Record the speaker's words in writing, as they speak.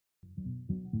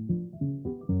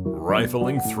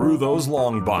rifling through those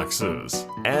long boxes,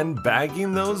 and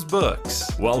bagging those books.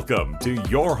 Welcome to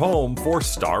your home for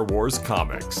Star Wars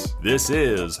comics. This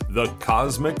is the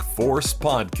Cosmic Force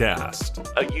Podcast,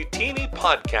 a Utini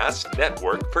Podcast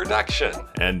Network production.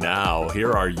 And now,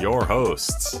 here are your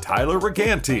hosts, Tyler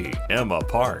Reganti, Emma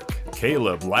Park,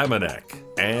 Caleb Lamanek,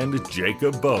 and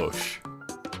Jacob Bosch.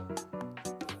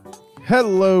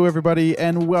 Hello, everybody,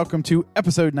 and welcome to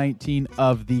episode 19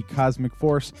 of the Cosmic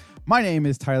Force. My name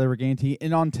is Tyler Reganti,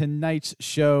 and on tonight's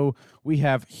show, we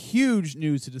have huge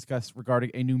news to discuss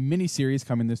regarding a new miniseries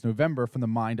coming this November from the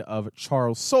mind of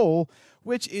Charles Soule,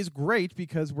 which is great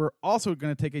because we're also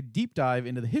going to take a deep dive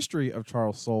into the history of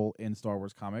Charles Soule in Star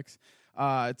Wars comics.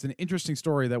 It's an interesting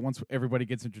story that once everybody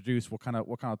gets introduced, we'll kind of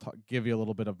give you a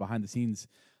little bit of behind the scenes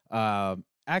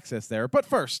access there. But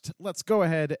first, let's go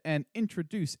ahead and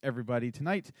introduce everybody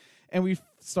tonight. And we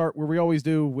start where we always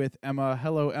do with Emma.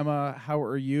 Hello, Emma. How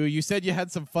are you? You said you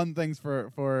had some fun things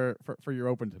for your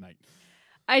open tonight.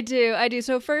 I do.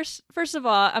 So first of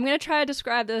all, I'm going to try to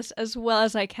describe this as well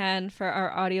as I can for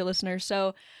our audio listeners.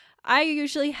 So I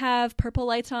usually have purple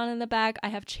lights on in the back. I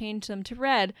have changed them to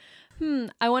red.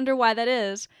 I wonder why that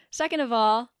is. Second of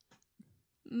all,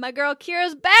 my girl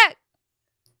Kira's back.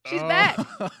 She's back.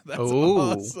 That's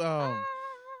awesome.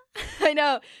 I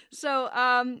know. So,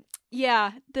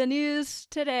 yeah, the news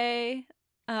today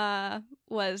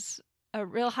was a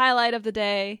real highlight of the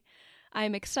day.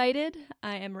 I'm excited.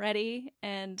 I am ready.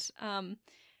 And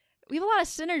we have a lot of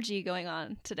synergy going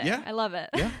on today. Yeah. I love it.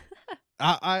 Yeah.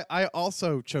 I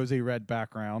also chose a red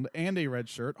background and a red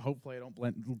shirt. Hopefully I don't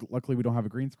blend. Luckily we don't have a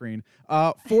green screen.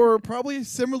 For probably a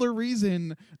similar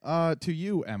reason to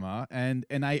you, Emma. And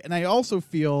I also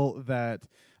feel that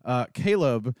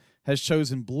Caleb has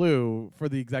chosen blue for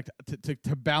the exact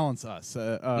to balance us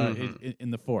in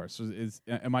the Force.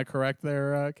 Am I correct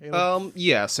there, Caleb?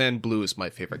 Yes, and blue is my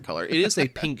favorite color. It is a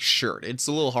pink shirt. It's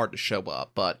a little hard to show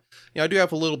up, but I do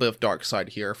have a little bit of dark side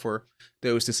here for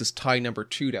those. This is tie number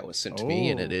 2 that was sent to me,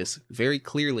 and it is very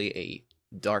clearly a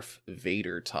Darth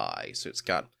Vader tie. So it's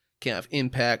got kind of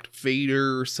Impact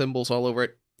Vader symbols all over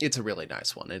it. It's a really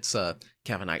nice one. It's kind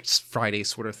of a nice Friday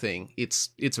sort of thing. It's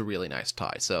a really nice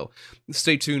tie. So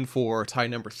stay tuned for tie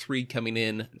number 3 coming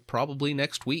in probably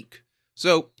next week.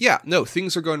 So yeah, no,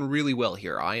 things are going really well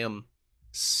here. I am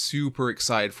super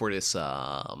excited for this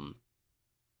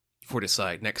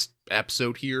next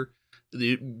episode here.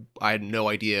 I had no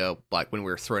idea, like, when we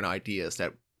were throwing ideas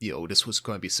that, this was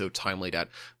going to be so timely that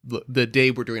the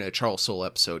day we're doing a Charles Soule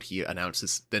episode, he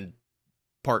announces then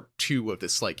part 2 of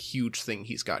this, like, huge thing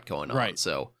he's got going on. Right.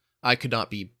 So I could not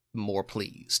be more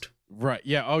pleased. Right.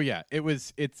 Yeah. Oh, yeah.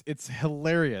 It's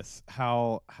hilarious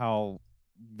how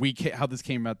this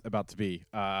came about to be.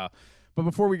 But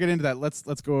before we get into that, let's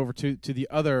go over to the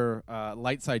other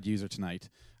light side user tonight,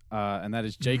 and that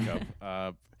is Jacob.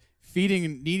 Feeding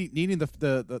and needing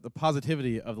the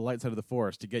positivity of the light side of the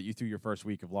Force to get you through your first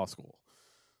week of law school.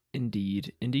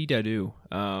 Indeed I do.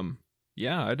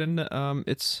 Yeah, I didn't.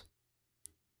 It's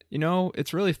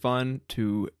really fun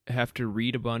to have to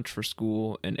read a bunch for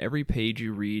school, and every page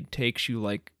you read takes you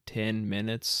like 10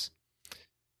 minutes.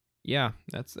 Yeah,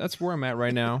 that's where I'm at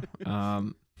right now.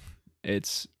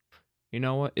 It's,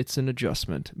 it's an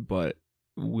adjustment, but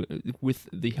with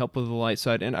the help of the light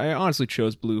side, and I honestly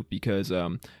chose blue because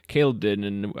Caleb did,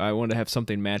 and I wanted to have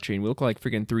something matching. We look like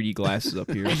freaking 3D glasses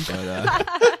up here,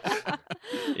 but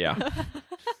yeah.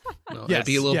 No, it'd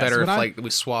be a little better if we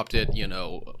swapped it,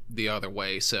 the other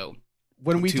way. So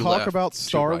when we talk left, about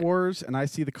Star right. Wars and I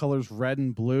see the colors red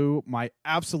and blue, my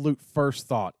absolute first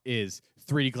thought is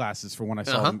 3D glasses for when I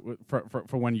saw them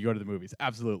for when you go to the movies.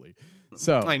 Absolutely.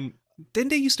 So didn't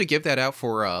they used to give that out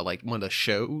for like one of the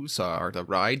shows or the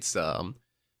rides? Star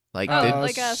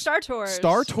Tours.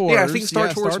 Star Tours. Yeah, I think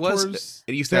Star Tours was.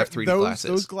 It used to have 3D glasses.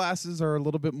 Those glasses are a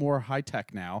little bit more high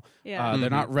tech now. Yeah,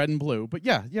 they're not red and blue, but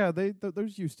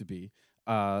those used to be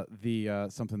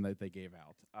something that they gave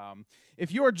out.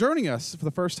 If you are joining us for the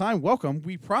first time, welcome.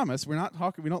 We promise we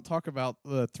don't talk about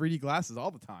 3D glasses all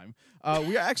the time.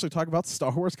 We actually talk about Star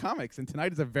Wars comics, and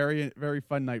tonight is a very, very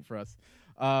fun night for us.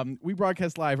 We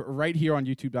broadcast live right here on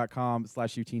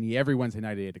youtube.com/Utini every Wednesday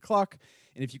night at 8 o'clock.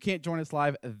 And if you can't join us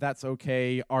live, that's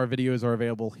okay. Our videos are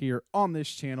available here on this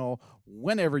channel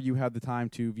whenever you have the time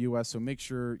to view us. So make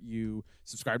sure you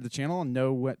subscribe to the channel and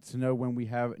know when we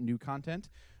have new content.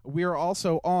 We are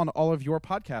also on all of your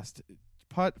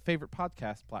favorite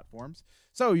podcast platforms.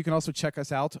 So you can also check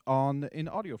us out in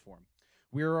audio form.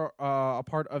 We're a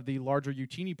part of the larger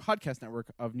Utini podcast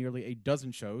network of nearly a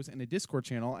dozen shows and a Discord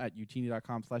channel at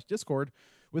utini.com/Discord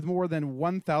with more than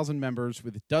 1,000 members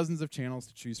with dozens of channels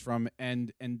to choose from.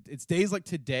 And it's days like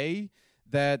today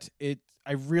that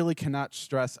I really cannot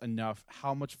stress enough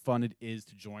how much fun it is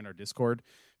to join our Discord,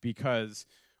 because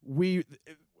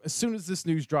as soon as this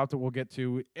news dropped that we'll get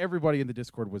to, everybody in the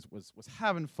Discord was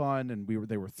having fun, and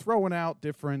they were throwing out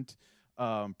different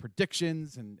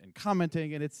predictions and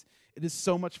commenting, and it is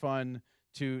so much fun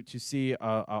to see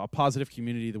a positive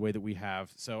community the way that we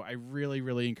have. So I really,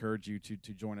 really encourage you to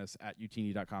join us at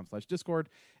utini.com/Discord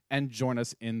and join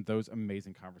us in those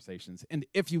amazing conversations. And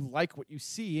if you like what you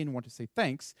see and want to say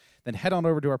thanks, then head on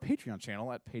over to our Patreon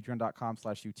channel at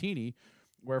patreon.com/utini,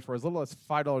 where for as little as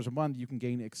 $5 a month, you can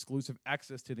gain exclusive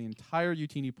access to the entire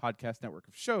Utini podcast network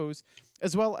of shows,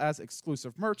 as well as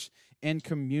exclusive merch and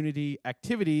community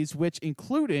activities, which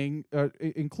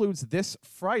includes this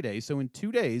Friday. So in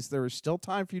 2 days, there is still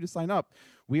time for you to sign up.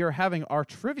 We are having our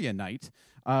trivia night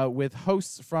with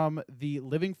hosts from the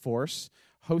Living Force,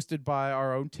 hosted by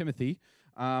our own Timothy.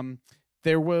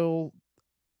 There will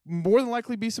more than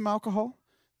likely be some alcohol.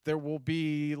 There will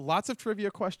be lots of trivia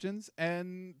questions,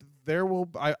 and there will,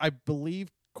 I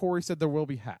believe Corey said there will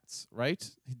be hats, right?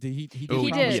 He did.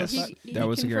 Yes. He That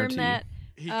was a confirmed guarantee. that.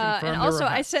 He confirmed And there also, were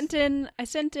I hats.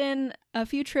 sent in a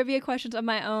few trivia questions of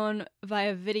my own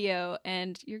via video,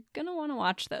 and you're gonna want to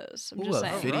watch those. I'm Ooh, just a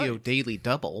saying. video Right. daily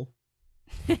double.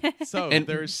 So And-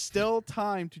 there's still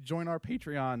time to join our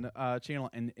Patreon channel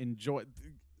and enjoy.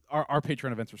 Our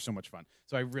Patreon events are so much fun.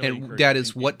 So I really And encourage that you.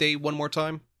 is what day? One more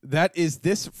time. That is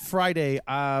this Friday.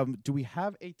 Do we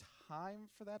have a time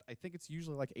for that? I think it's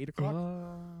usually like 8 o'clock.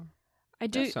 I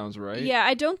do. That sounds right. Yeah,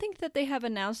 I don't think that they have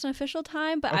announced an official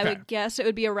time, but I Okay. would guess it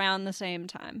would be around the same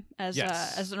time as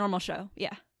Yes. as a normal show.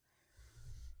 Yeah.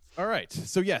 All right.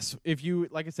 So yes, if you,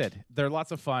 like I said, they're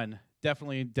lots of fun.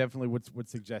 Definitely would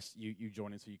suggest you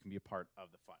join in so you can be a part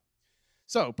of the fun.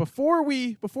 So before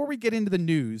we get into the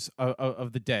news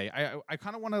of the day, I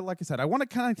kind of want to, like I said, I want to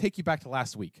kind of take you back to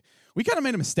last week. We kind of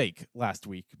made a mistake last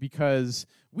week because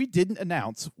we didn't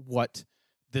announce what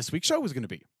this week's show was going to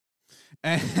be.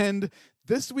 And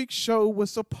this week's show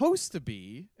was supposed to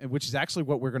be, which is actually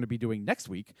what we're going to be doing next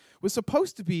week, was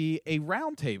supposed to be a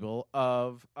roundtable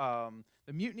of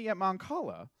the Mutiny at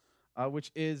Mancala,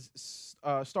 which is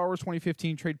Star Wars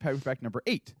 2015 trade paperback number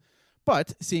 8.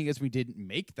 But seeing as we didn't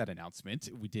make that announcement,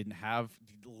 we didn't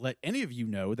let any of you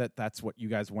know that that's what you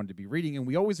guys wanted to be reading, and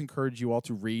we always encourage you all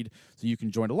to read so you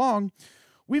can join along.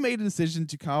 We made a decision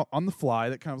to kind of on the fly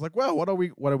that kind of was like, well, what are we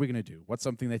going to do? What's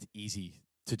something that's easy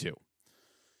to do?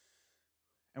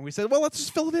 And we said, well, let's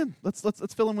just fill it in. Let's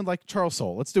fill in with like Charles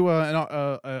Soule. Let's do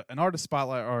an artist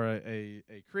spotlight or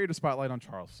a creative spotlight on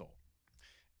Charles Soule.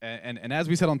 And as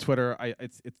we said on Twitter,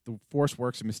 it's the Force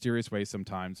works in mysterious ways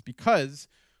sometimes, because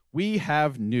we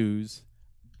have news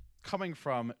coming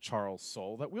from Charles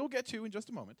Soule that we'll get to in just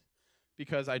a moment,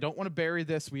 because I don't want to bury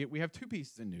this. We have 2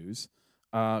 pieces of news.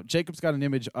 Jacob's got an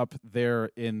image up there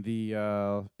in the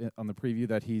on the preview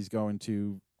that he's going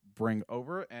to bring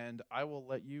over, and I will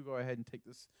let you go ahead and take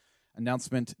this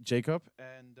announcement, Jacob,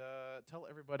 and tell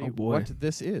everybody what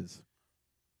this is.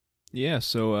 Yeah,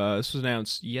 so this was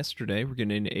announced yesterday. We're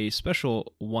getting a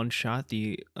special one-shot,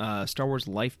 the Star Wars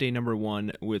Life Day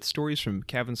 #1, with stories from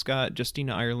Kevin Scott,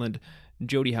 Justina Ireland,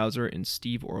 Jody Hauser, and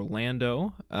Steve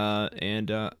Orlando.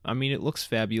 And I mean, it looks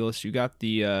fabulous. You got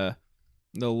the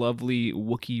lovely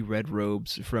Wookiee red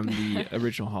robes from the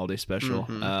original holiday special,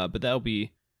 but that'll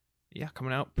be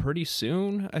coming out pretty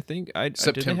soon. I think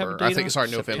September. I think it's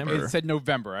November. It said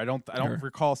November. I don't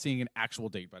recall seeing an actual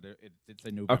date, but it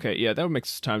said November. Okay, yeah, that would make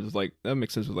sense with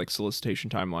like solicitation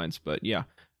timelines. But yeah,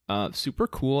 super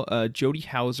cool. Jody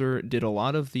Hauser did a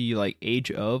lot of the like Age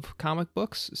of comic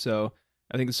books, so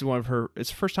I think this is one of her. It's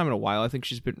the first time in a while I think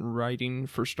she's been writing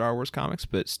for Star Wars comics.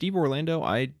 But Steve Orlando,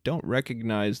 I don't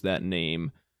recognize that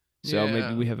name. So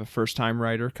maybe we have a first-time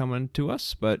writer coming to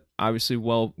us, but obviously,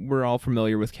 we're all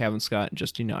familiar with Kevin Scott and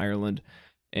Justina Ireland,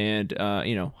 and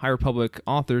High Republic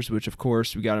authors, which of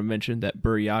course we got to mention that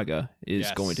Buryaga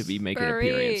is going to be making an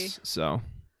appearance. So,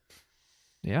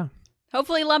 yeah.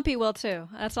 Hopefully, Lumpy will too.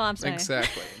 That's all I'm saying.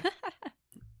 Exactly.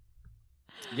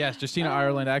 Yes, Justina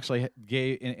Ireland actually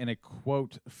gave in a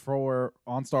quote for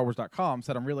on StarWars.com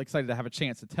said, "I'm really excited to have a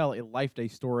chance to tell a Life Day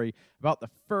story about the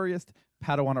furriest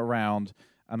Padawan around."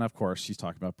 And of course, she's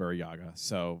talking about Buryaga.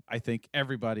 So I think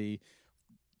everybody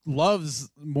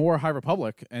loves more High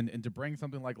Republic, and to bring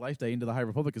something like Life Day into the High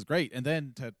Republic is great. And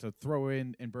then to throw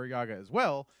in Buryaga as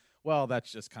well, that's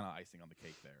just kind of icing on the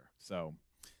cake there. So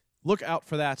look out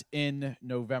for that in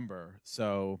November.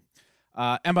 So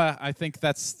Emma, I think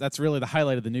that's really the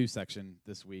highlight of the news section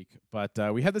this week. But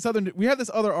we have this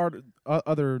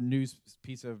other news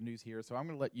piece of news here. So I'm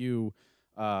going to let you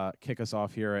kick us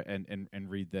off here and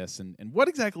read this, and what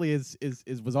exactly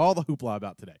was all the hoopla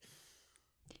about today?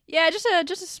 Yeah, just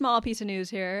a small piece of news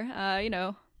here.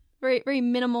 Very very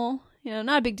minimal.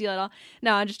 Not a big deal at all.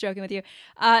 No, I'm just joking with you.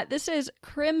 This is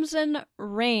Crimson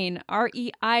Reign,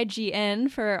 Reign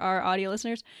for our audio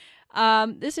listeners.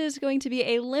 This is going to be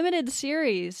a limited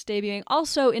series debuting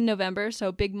also in November,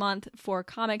 so big month for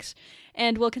comics,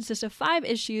 and will consist of 5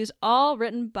 issues, all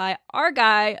written by our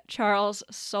guy, Charles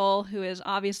Soule, who is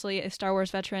obviously a Star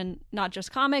Wars veteran, not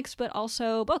just comics, but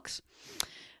also books.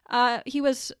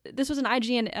 This was an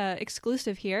IGN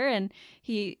exclusive here, and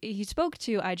he spoke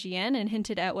to IGN and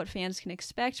hinted at what fans can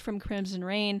expect from Crimson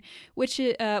Reign, which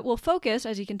will focus,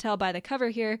 as you can tell by the cover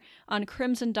here, on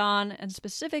Crimson Dawn and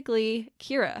specifically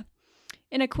Kira.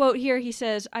 In a quote here, he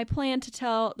says, "I plan to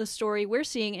tell the story we're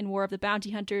seeing in War of the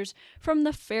Bounty Hunters from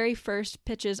the very first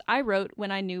pitches I wrote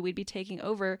when I knew we'd be taking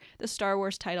over the Star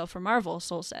Wars title for Marvel,"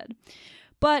 Soule said.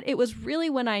 "But it was really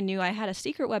when I knew I had a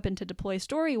secret weapon to deploy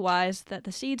story-wise that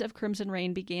the seeds of Crimson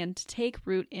Reign began to take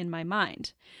root in my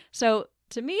mind." So,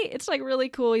 to me, it's like really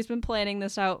cool. He's been planning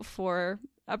this out for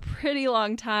a pretty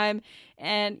long time.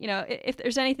 And, if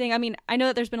there's anything, I mean, I know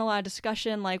that there's been a lot of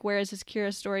discussion, like, where is this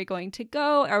Kira story going to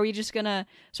go? Are we just going to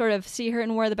sort of see her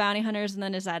in War of the Bounty Hunters and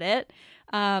then is that it?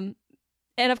 And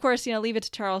of course, leave it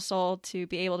to Charles Soule to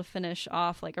be able to finish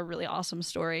off like a really awesome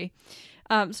story.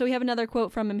 So we have another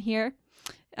quote from him here.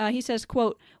 He says,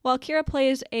 quote, "While Kira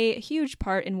plays a huge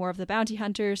part in War of the Bounty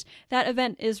Hunters, that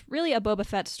event is really a Boba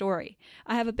Fett story.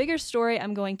 I have a bigger story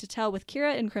I'm going to tell with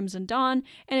Kira in Crimson Dawn,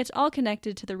 and it's all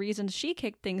connected to the reasons she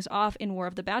kicked things off in War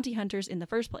of the Bounty Hunters in the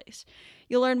first place.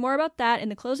 You'll learn more about that in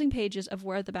the closing pages of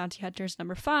War of the Bounty Hunters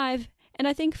number 5, and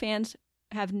I think fans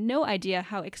have no idea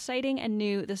how exciting and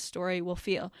new this story will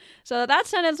feel." So that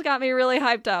sentence got me really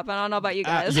hyped up. I don't know about you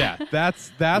guys. Yeah,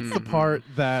 that's the part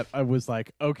that I was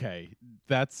like, okay,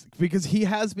 that's because he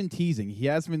has been teasing. He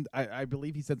has been. I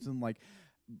believe he said something like,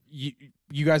 "You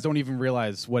guys don't even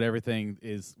realize what everything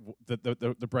is.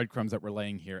 The breadcrumbs that we're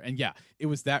laying here." And yeah, it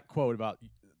was that quote about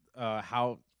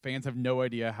how fans have no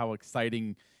idea how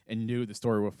exciting and new the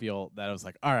story will feel. That I was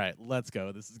like, all right, let's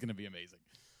go. This is going to be amazing.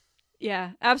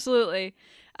 Yeah, absolutely.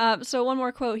 So one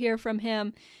more quote here from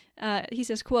him. He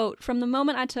says, quote, "From the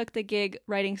moment I took the gig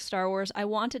writing Star Wars, I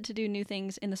wanted to do new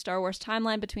things in the Star Wars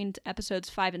timeline between episodes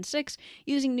 5 and 6,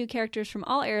 using new characters from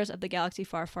all eras of the galaxy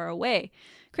far, far away.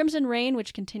 Crimson Reign,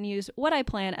 which continues what I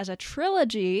plan as a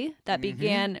trilogy that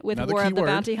began with Another War of the keyword.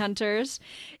 Bounty Hunters,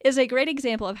 is a great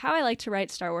example of how I like to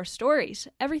write Star Wars stories.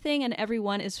 Everything and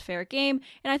everyone is fair game,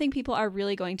 and I think people are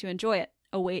really going to enjoy it.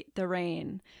 Await the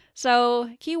rain."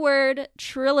 So, keyword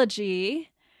trilogy.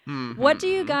 What do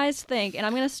you guys think? And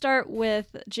I'm going to start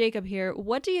with Jacob here.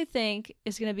 What do you think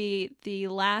is going to be the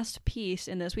last piece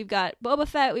in this? We've got Boba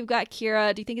Fett, we've got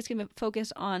Kira. Do you think it's going to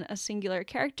focus on a singular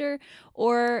character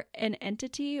or an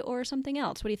entity or something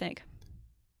else? What do you think?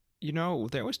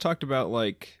 They always talked about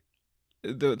like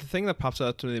the thing that pops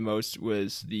out to me the most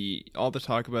was all the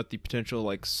talk about the potential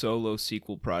like solo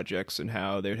sequel projects and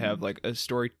how they'd have like a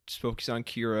story focusing on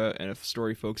Kira and a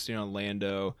story focusing on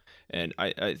Lando. And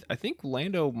I think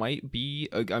Lando might be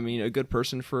a good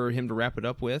person for him to wrap it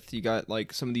up with. You got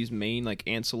like some of these main like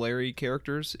ancillary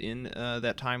characters in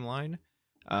that timeline.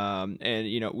 And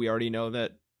we already know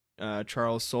that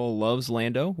Charles Soule loves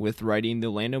Lando with writing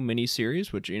the Lando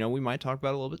miniseries, which we might talk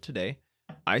about a little bit today.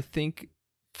 I think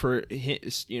for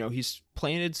his, he's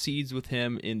planted seeds with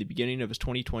him in the beginning of his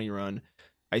 2020 run.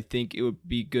 I think it would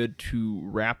be good to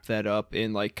wrap that up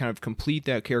and like kind of complete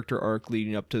that character arc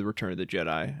leading up to the Return of the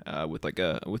Jedi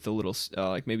with a little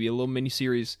like maybe a little mini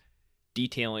series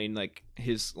detailing like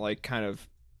his like kind of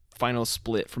final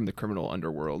split from the criminal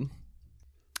underworld.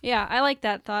 Yeah, I like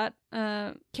that thought.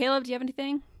 Caleb, do you have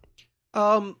anything?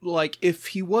 Like, if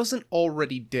he wasn't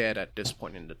already dead at this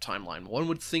point in the timeline, one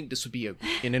would think this would be an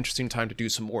interesting time to do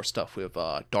some more stuff with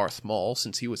Darth Maul,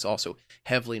 since he was also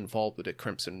heavily involved with the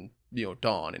Crimson,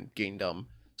 Dawn and Gaindom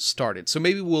started. So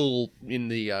maybe we'll, in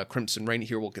the Crimson Reign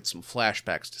here, we'll get some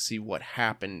flashbacks to see what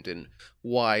happened and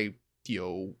why,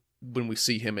 when we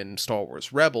see him in Star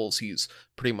Wars Rebels, he's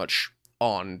pretty much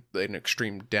on an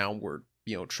extreme downward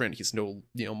trend. He's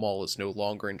Maul is no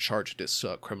longer in charge of this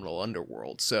criminal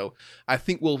underworld. So I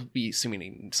think we'll be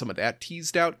seeing some of that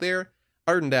teased out there.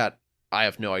 Other than that, I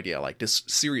have no idea. Like, this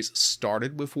series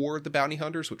started with War of the Bounty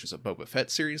Hunters, which is a Boba Fett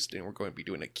series, and we're going to be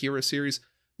doing a Kira series.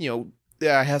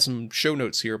 I have some show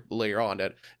notes here later on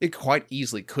that it quite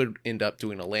easily could end up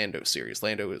doing a Lando series.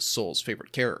 Lando is Soule's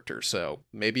favorite character, so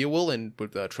maybe it will end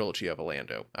with a trilogy of a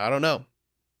Lando. I don't know.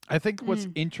 I think what's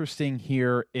interesting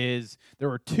here is there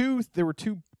were two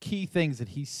key things that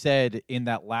he said in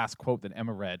that last quote that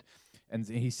Emma read. And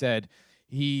he said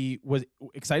he was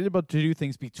excited about to do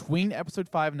things between episode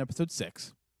 5 and episode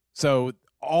 6. So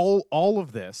all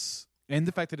of this and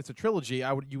the fact that it's a trilogy,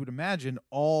 you would imagine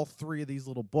all three of these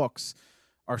little books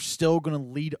are still going to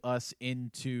lead us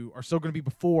into, are still going to be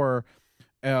before,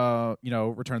 Return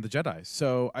of the Jedi.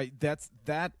 So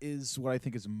that is what I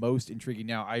think is most intriguing.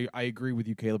 Now, I agree with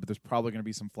you, Caleb, but there's probably going to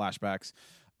be some flashbacks.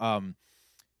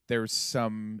 There's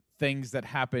some things that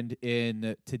happened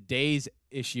in today's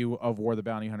issue of War of the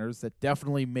Bounty Hunters that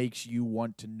definitely makes you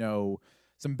want to know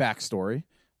some backstory.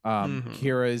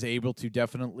 Kira is able to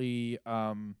definitely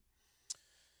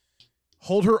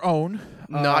hold her own.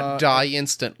 Not die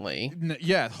instantly.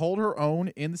 Hold her own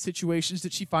in the situations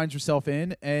that she finds herself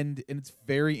in, and it's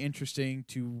very interesting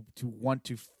to want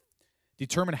to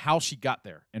determine how she got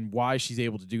there and why she's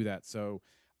able to do that. So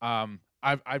I'm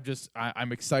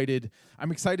excited.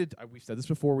 I'm excited. We've said this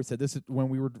before. We said this when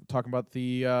we were talking about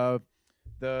the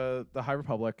High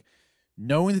Republic.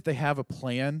 Knowing that they have a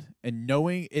plan and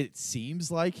knowing it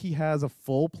seems like he has a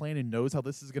full plan and knows how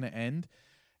this is going to end,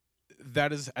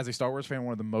 that is, as a Star Wars fan,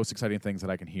 one of the most exciting things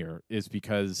that I can hear, is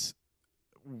because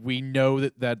we know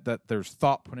that there's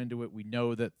thought put into it. We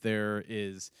know that there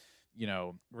is,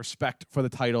 respect for the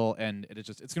title, and it's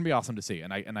going to be awesome to see.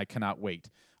 And I cannot wait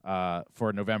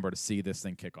for November to see this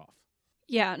thing kick off.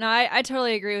 Yeah, no, I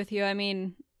totally agree with you. I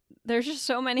mean, there's just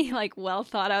so many well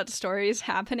thought out stories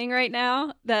happening right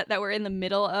now that we're in the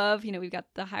middle of. We've got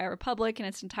the High Republic in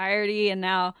its entirety, and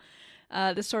now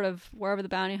this sort of War of the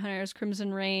Bounty Hunters,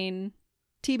 Crimson Reign,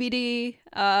 TBD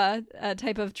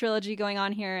type of trilogy going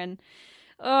on here. And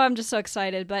I'm just so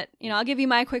excited. But I'll give you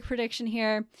my quick prediction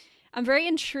here. I'm very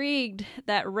intrigued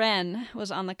that Ren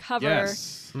was on the cover.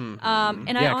 Yes. And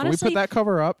can I honestly, we put that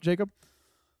cover up, Jacob?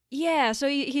 Yeah, so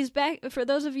he's back. For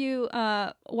those of you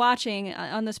watching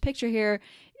on this picture here,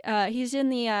 he's in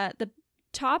the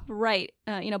top right,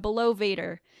 below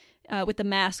Vader, with the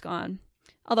mask on.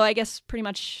 Although I guess pretty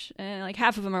much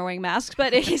half of them are wearing masks,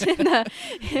 but he's in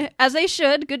the as they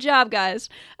should. Good job, guys.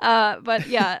 But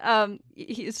yeah,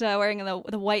 he's wearing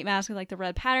the white mask with the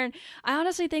red pattern. I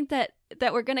honestly think that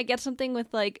we're gonna get something with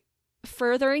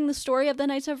furthering the story of the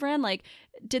Knights of Ren.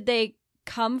 Did they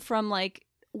come from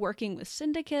working with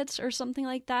syndicates or something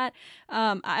like that?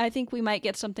 I think we might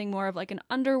get something more of an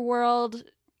underworld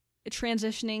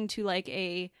transitioning to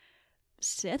a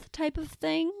Sith type of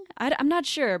thing. I'm not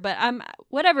sure, but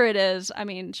whatever it is, I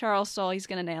mean, Charles Soule, he's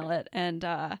gonna nail it. And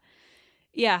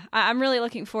I'm really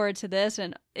looking forward to this,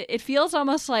 and it feels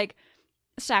almost like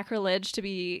sacrilege to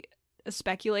be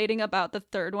speculating about the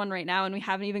third one right now, and we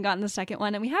haven't even gotten the second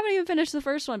one, and we haven't even finished the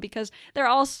first one, because they're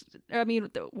all,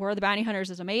 the War of the Bounty Hunters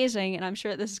is amazing, and I'm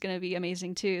sure this is going to be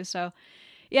amazing too. So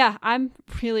yeah, I'm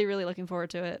really, really looking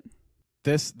forward to it.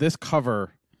 This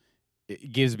cover,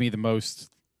 it gives me the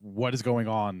most, what is going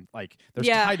on? There's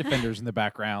TIE defenders in the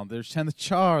background, there's Chen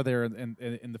Char there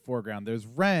in the foreground, there's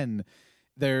Ren,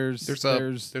 there's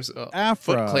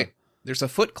Afra. There's a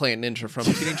Foot Clan ninja from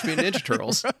Teenage Mutant Ninja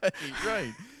Turtles.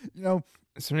 Right.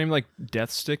 Is her name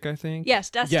Deathstick, I think?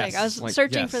 Yes, Deathstick. Yes. I was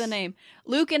searching for the name.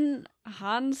 Luke and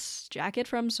Han's jacket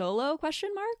from Solo? ?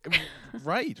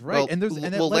 Right. Well, and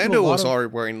Lando was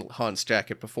already wearing Han's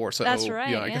jacket before, so that's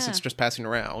right, I guess it's just passing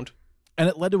around. And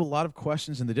it led to a lot of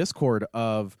questions in the Discord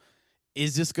of,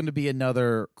 is this going to be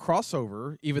another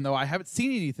crossover? Even though I haven't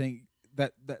seen anything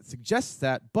that suggests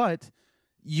that, but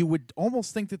you would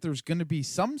almost think that there's going to be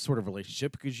some sort of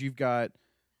relationship, because you've got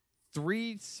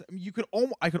three.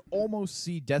 I could almost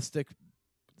see Deathstick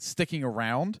sticking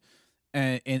around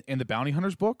in the Bounty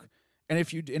Hunters book, and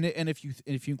if you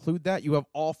include that, you have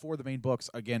all four of the main books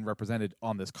again represented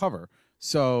on this cover.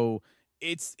 So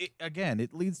it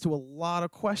leads to a lot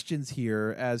of questions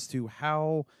here as to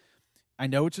how. I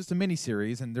know it's just a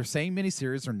miniseries, and they're saying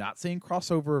miniseries, they're not saying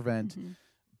crossover event,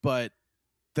 but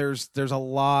there's a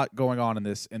lot going on in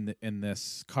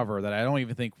this cover that I don't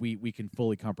even think we can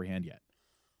fully comprehend yet.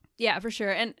 Yeah, for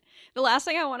sure. And the last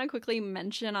thing I want to quickly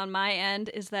mention on my end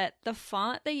is that the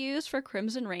font they use for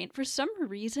Crimson Reign, for some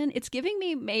reason, it's giving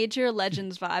me Major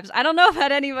Legends vibes. I don't know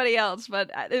about anybody else,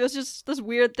 but it was just this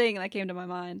weird thing that came to my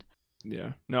mind.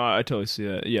 Yeah. No, I totally see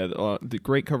that. Yeah, the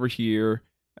great cover here.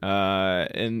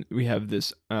 And we have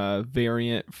this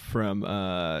variant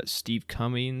from Steve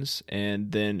Cummings,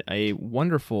 and then a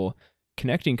wonderful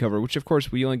connecting cover, which of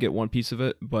course we only get one piece of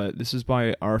it, but this is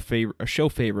by our show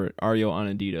favorite Ario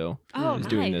Anandito, who's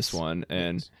doing this one.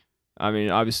 And I mean,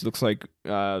 obviously looks like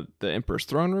the Emperor's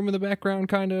throne room in the background,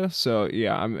 kind of. So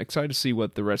yeah, I'm excited to see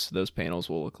what the rest of those panels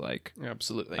will look like.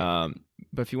 Absolutely.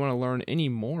 But if you want to learn any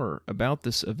more about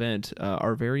this event,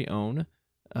 our very own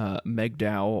Meg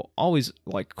Dow, always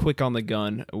quick on the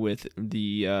gun with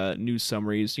the news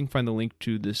summaries. You can find the link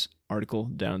to this article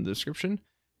down in the description.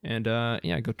 And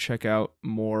go check out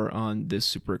more on this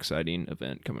super exciting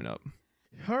event coming up.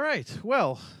 All right.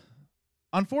 Well,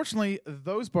 unfortunately,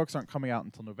 those books aren't coming out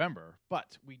until November,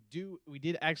 but we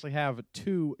did actually have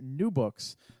 2 new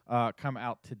books come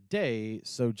out today.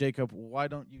 So, Jacob, why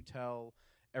don't you tell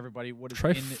everybody what is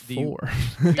Try in 4.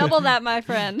 Double that, my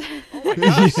friend. Oh my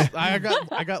gosh,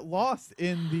 I got lost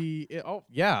in the.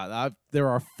 There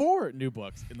are 4 new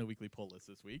books in the weekly pull list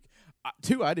this week.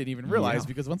 2 I didn't even realize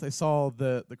because once I saw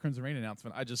the Crimson Rain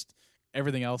announcement,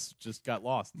 everything else just got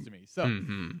lost to me. So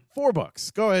 4 books.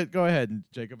 Go ahead,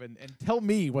 Jacob, and tell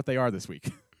me what they are this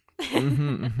week.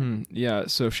 Yeah,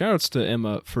 so shout outs to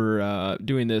Emma for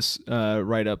doing this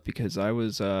write up because I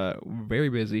was very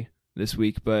busy this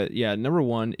week. But yeah, number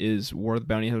 1 is War of the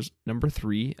Bounty Hunters. Number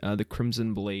 3, The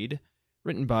Crimson Blade,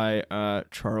 written by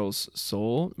Charles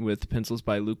Soule, with pencils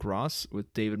by Luke Ross,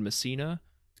 with David Messina,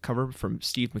 cover from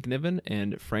Steve McNiven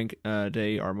and Frank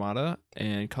de Armada,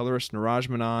 and colorist Niraj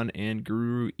Menon and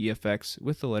Guru EFX,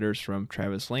 with the letters from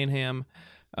Travis Lanham.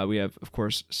 We have, of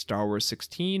course, Star Wars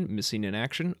 16, Missing in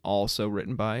Action, also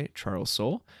written by Charles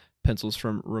Soule, pencils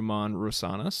from Roman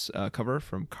Rosanas, cover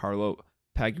from Carlo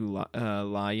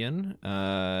Pagulayan,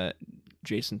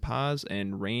 Jason Paz,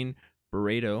 and Rain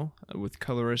Barreto, with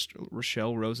colorist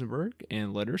Rochelle Rosenberg,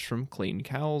 and letters from Clayton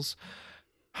Cowles.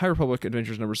 High Republic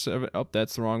Adventures number 7. Oh,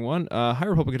 that's the wrong one. High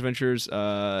Republic Adventures,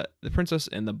 The Princess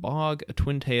and the Bog, A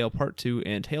Twin Tale Part 2,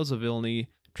 and Tales of Villainy,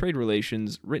 Trade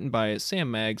Relations, written by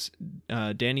Sam Maggs,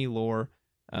 Danny Lore,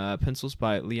 pencils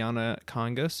by Liana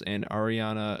Congas and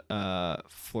Ariana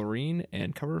Florine,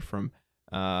 and cover from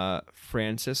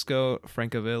Francisco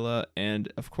Francavilla,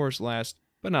 and of course, last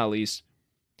but not least,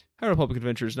 High Republic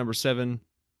Adventures number 7,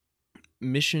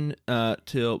 Mission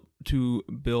to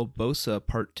Bilbosa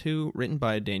Part 2, written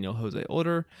by Daniel Jose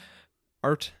Older,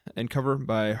 art and cover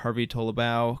by Harvey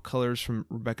Tolabau, colors from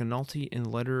Rebecca Nolte,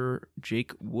 and letter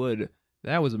Jake Wood.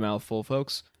 That was a mouthful,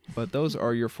 folks, but those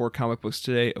are your 4 comic books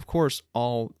today. Of course,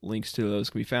 all links to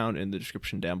those can be found in the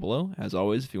description down below, as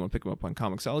always, if you want to pick them up on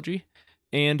Comixology.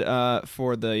 And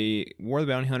for the War of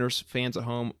the Bounty Hunters fans at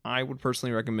home, I would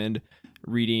personally recommend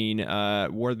reading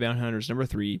War of the Bounty Hunters number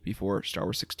 3 before Star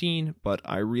Wars 16, but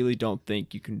I really don't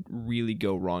think you can really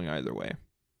go wrong either way.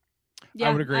 Yeah,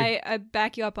 I would agree. I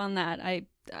back you up on that.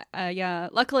 Yeah.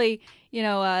 Luckily,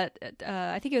 I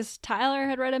think it was Tyler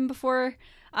had read him before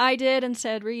I did and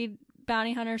said read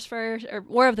Bounty Hunters first, or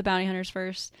War of the Bounty Hunters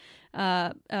first,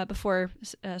 before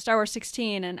Star Wars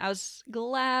 16, and I was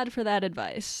glad for that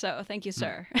advice. So thank you,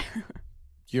 sir.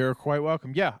 You're quite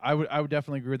welcome. Yeah, I would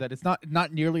definitely agree with that. It's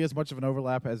not nearly as much of an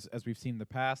overlap as we've seen in the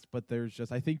past, but there's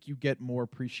just, I think you get more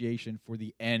appreciation for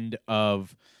the end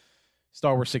of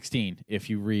Star Wars 16 if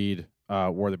you read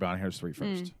War of the Bounty Hunters 3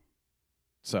 first.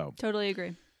 So Totally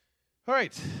agree. All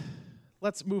right.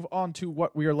 Let's move on to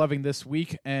what we are loving this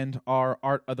week and our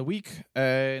art of the week.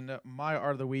 And my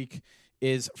art of the week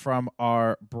is from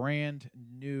our brand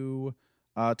new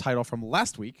title from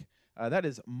last week. That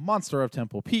is Monster of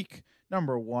Temple Peak,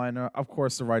 number 1. Of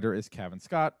course, the writer is Kevin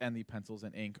Scott, and the pencils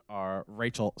and ink are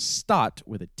Rachel Stott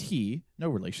with a T, no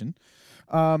relation.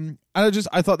 I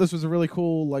thought this was a really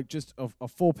cool, just a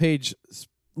full page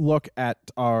look at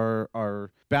our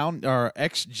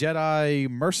ex-Jedi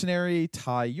mercenary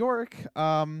Ty York,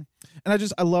 and I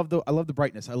love the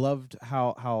brightness. I loved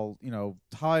how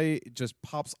Ty just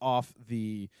pops off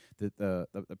the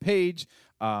page.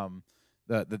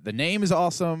 The name is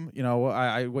awesome.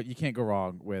 What you can't go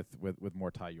wrong with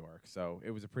more Ty York. So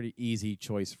it was a pretty easy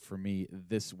choice for me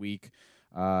this week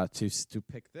to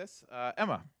pick this.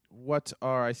 Emma,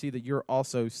 I see that you're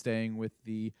also staying with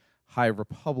the High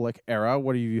Republic era.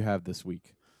 What do you have this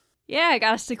week? Yeah, I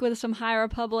gotta stick with some High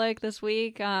Republic this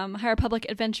week. High Republic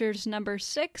Adventures number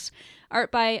 6,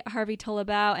 art by Harvey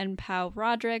Tolabau and Pau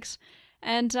Rodrigues.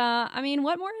 And,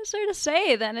 what more is there to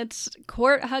say than it's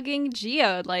court-hugging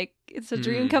Geode? It's a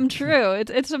dream come true.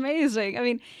 It's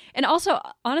amazing. And also,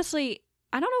 honestly,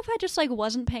 I don't know if I just,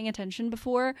 wasn't paying attention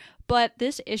before, but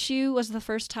this issue was the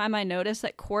first time I noticed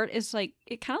that Court is,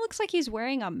 it kind of looks like he's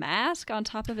wearing a mask on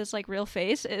top of his, real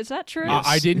face. Is that true?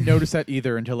 I didn't notice that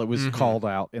either until it was called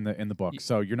out in the book,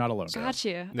 so you're not alone. Got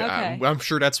you. Yeah, Okay. I'm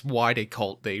sure that's why they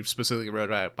specifically wrote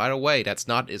about it. By the way, that's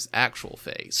not his actual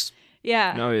face.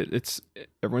 Yeah. No, it's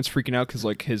everyone's freaking out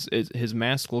because his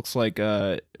mask looks like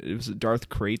it was a Darth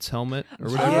Krait's helmet or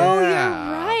whatever. Oh, Yeah.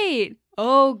 you're right.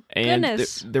 Oh, And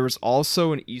goodness. there was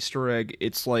also an Easter egg.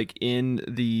 It's in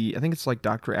I think it's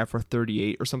Dr. Aphra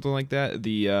 38 or something like that.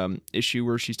 The issue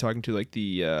where she's talking to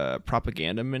the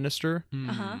propaganda minister.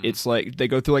 Uh-huh. It's they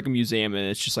go through a museum and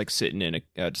it's just sitting in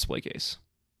a display case.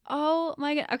 Oh,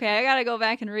 my God. Okay, I gotta go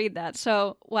back and read that.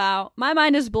 So, wow. My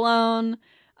mind is blown.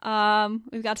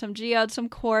 We've got some geodes, some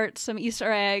quartz, some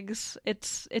Easter eggs.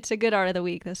 It's a good art of the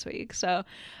week this week. So,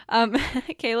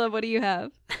 Caleb, what do you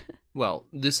have? Well,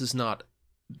 this is not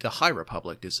the High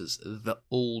Republic. This is the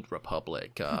Old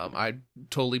Republic. I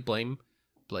totally blame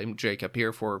Jacob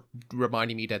here for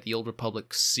reminding me that the Old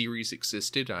Republic series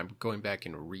existed. I'm going back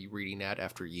and rereading that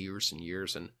after years and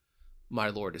years, and my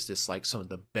lord, is this like some of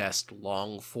the best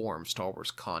long-form Star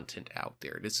Wars content out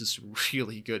there. This is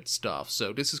really good stuff.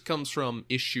 So this comes from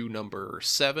issue number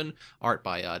 7, art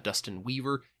by Dustin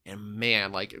Weaver. And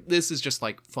man, like, this is just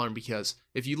like fun because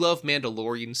if you love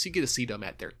Mandalorians, you get to see them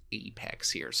at their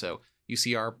apex here. So you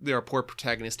see our poor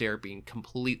protagonist there being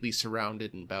completely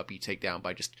surrounded and about to be taken down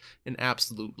by just an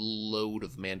absolute load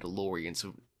of Mandalorians,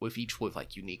 with each with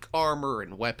like unique armor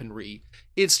and weaponry.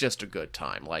 It's just a good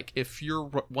time. Like, if you're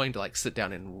wanting to like sit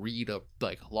down and read a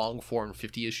like long form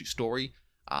 50-issue story,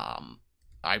 I'm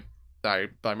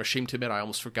ashamed to admit I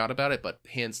almost forgot about it, but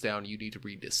hands down, you need to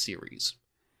read this series,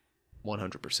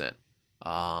 100%.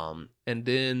 And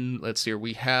then let's see here,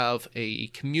 we have a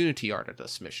community art at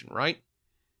this mission, right?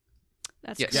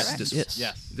 That's yes, correct.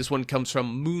 This one comes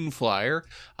from Moonflyer.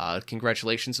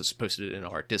 Congratulations, it's posted in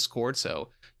our Discord. So,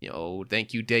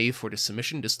 thank you, Dave, for the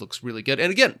submission. This looks really good.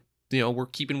 And again, we're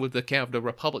keeping with the kind of the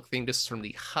Republic thing. This is from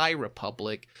the High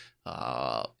Republic,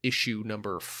 issue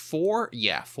number 4.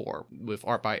 Yeah, 4, with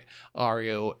art by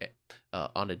Ario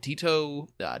Onedito.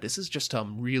 This is just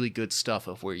really good stuff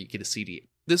of where you get to see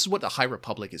this is what the High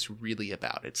Republic is really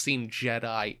about. It's seeing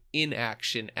Jedi in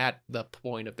action at the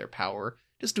point of their power,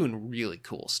 just doing really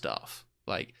cool stuff.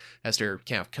 Like, as they're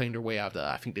kind of cutting their way out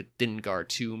of the Dengar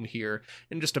tomb here,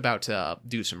 and just about to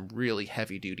do some really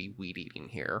heavy-duty weed eating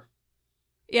here.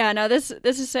 Yeah, no, this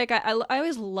is sick. I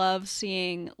always love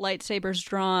seeing lightsabers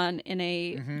drawn in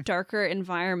a darker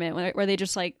environment where they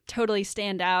just like totally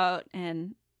stand out,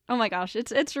 and oh my gosh,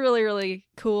 it's really, really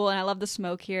cool, and I love the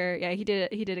smoke here. Yeah, he did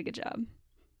a good job.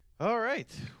 All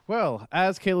right. Well,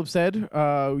 as Caleb said,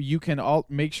 you can all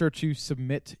make sure to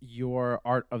submit your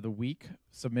Art of the Week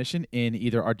submission in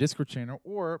either our Discord channel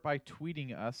or by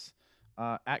tweeting us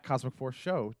at Cosmic Force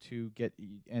Show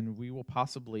and we will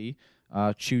possibly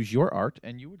choose your art,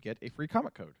 and you would get a free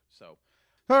comic code. So,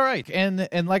 all right,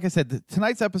 and like I said,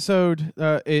 tonight's episode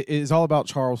is all about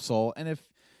Charles Soule, and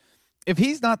if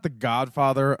he's not the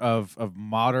godfather of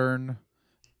modern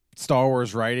Star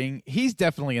Wars writing, he's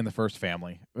definitely in the first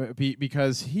family,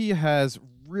 because he has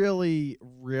really,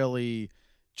 really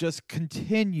just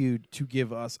continued to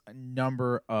give us a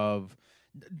number of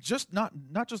just not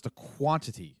just a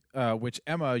quantity, which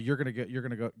Emma you're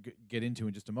gonna get into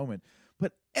in just a moment,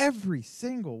 but every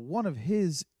single one of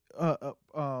his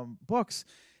books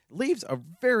leaves a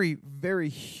very, very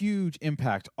huge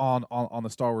impact on the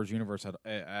Star Wars universe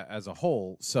as a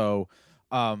whole. So,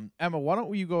 Emma, why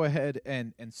don't you go ahead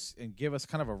and give us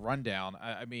kind of a rundown?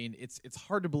 I mean, it's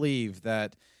hard to believe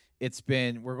that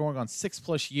we're going on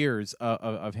 6+ years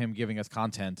of him giving us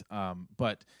content.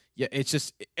 But yeah, it's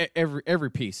just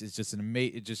every piece is just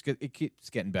it keeps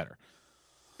getting better.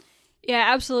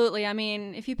 Yeah, absolutely. I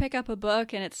mean, if you pick up a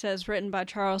book and it says written by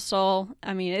Charles Soule,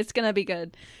 I mean, it's gonna be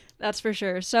good. That's for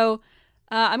sure. So,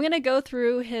 I'm going to go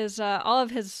through his all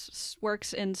of his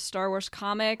works in Star Wars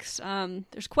comics.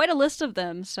 There's quite a list of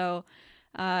them, so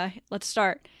let's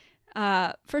start.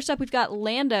 First up, we've got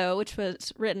Lando, which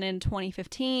was written in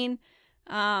 2015.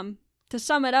 To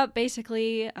sum it up,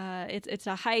 basically, it's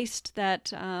a heist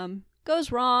that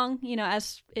goes wrong,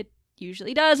 as it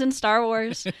usually does in Star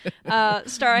Wars,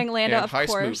 starring Lando, and of heist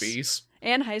course. Movies.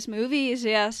 And heist movies,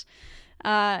 yes.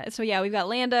 So yeah, we've got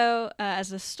Lando as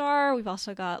the star. We've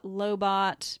also got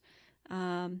Lobot,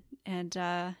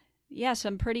 and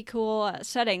some pretty cool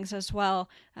settings as well.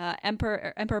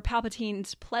 Emperor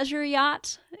Palpatine's pleasure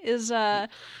yacht is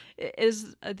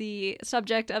the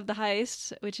subject of the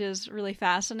heist, which is really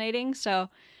fascinating. So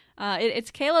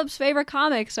it's Caleb's favorite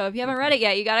comic. So if you haven't read it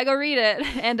yet, you gotta go read it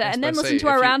and then listen to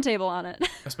our roundtable on it. I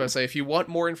was about to say, if you want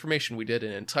more information, we did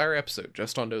an entire episode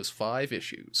just on those 5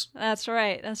 issues. That's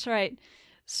right.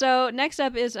 So next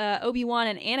up is Obi-Wan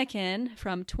and Anakin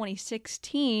from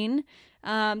 2016.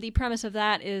 The premise of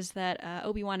that is that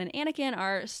Obi-Wan and Anakin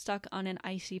are stuck on an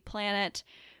icy planet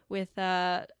with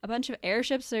a bunch of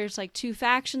airships. There's like 2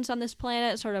 factions on this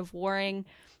planet sort of warring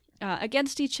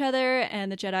against each other,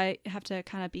 and the Jedi have to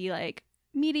kind of be like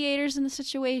mediators in the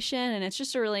situation, and it's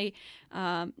just a really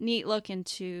neat look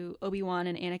into Obi-Wan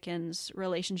and Anakin's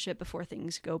relationship before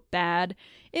things go bad,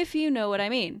 if you know what I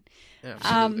mean.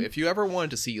 Absolutely. If you ever wanted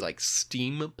to see like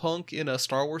steampunk in a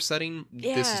Star Wars setting,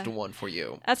 this is the one for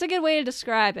you. That's a good way to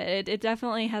describe it. It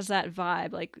definitely has that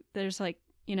vibe. Like there's like,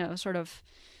 sort of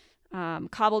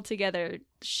cobbled together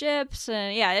ships,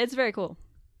 and yeah, it's very cool.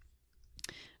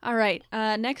 All right,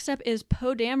 next up is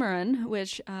Poe Dameron,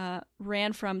 which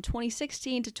ran from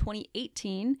 2016 to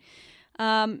 2018.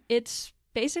 It's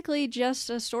basically just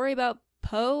a story about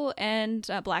Poe and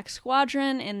Black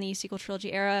Squadron in the sequel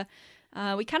trilogy era.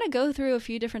 We kind of go through a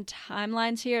few different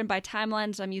timelines here, and by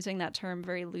timelines, I'm using that term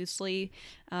very loosely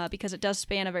because it does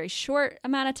span a very short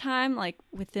amount of time, like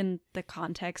within the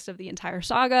context of the entire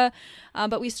saga.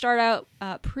 But we start out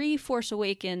pre-Force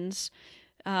Awakens,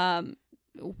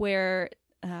 where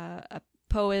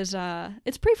Poe is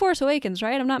it's pre-Force Awakens,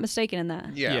 right? I'm not mistaken in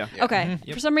that. Yeah. Okay.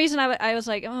 Yep. For some reason, I was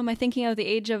like, oh, am I thinking of the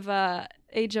age of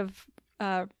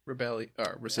Rebellion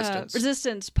or Resistance.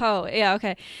 Resistance Poe. Yeah,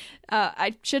 okay.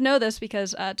 I should know this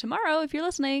because tomorrow, if you're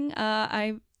listening,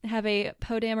 I have a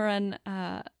Poe Dameron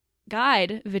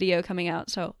guide video coming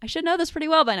out, so I should know this pretty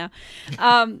well by now.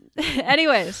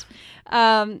 Anyways,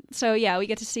 so yeah, we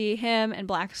get to see him and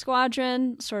Black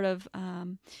Squadron sort of,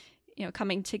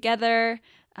 coming together.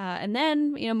 And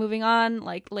then, moving on,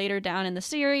 like later down in the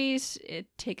series, it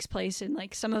takes place in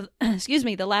like some of,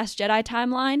 the Last Jedi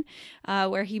timeline,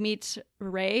 where he meets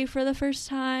Rey for the first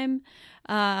time.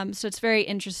 So it's very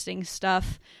interesting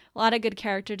stuff. A lot of good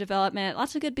character development,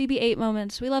 lots of good BB-8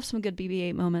 moments. We love some good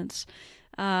BB-8 moments.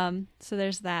 So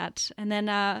there's that. And then,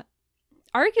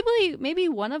 arguably, maybe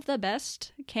one of the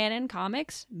best canon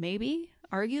comics,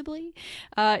 arguably,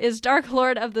 is Dark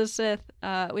Lord of the Sith,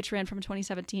 which ran from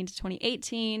 2017 to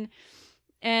 2018.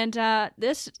 And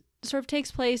this sort of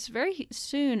takes place very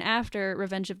soon after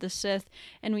Revenge of the Sith,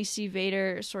 and we see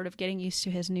Vader sort of getting used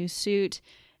to his new suit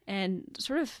and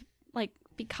sort of like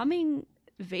becoming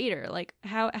Vader. Like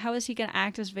how is he going to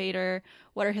act as Vader?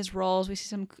 What are his roles? We see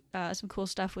some cool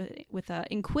stuff with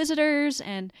Inquisitors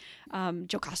and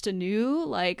Jocasta Nu.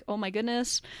 Like, oh my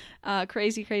goodness,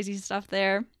 crazy stuff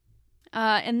there.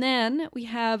 And then we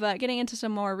have, getting into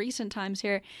some more recent times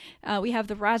here, we have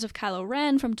The Rise of Kylo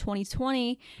Ren from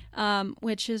 2020,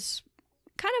 which is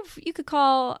kind of, you could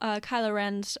call Kylo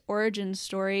Ren's origin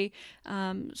story.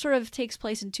 Sort of takes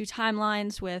place in two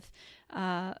timelines with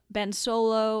Ben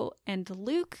Solo and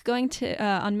Luke going to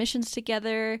on missions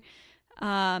together,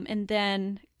 and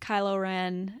then Kylo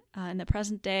Ren in the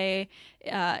present day.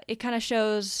 It kind of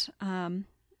shows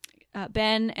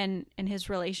Ben and his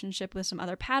relationship with some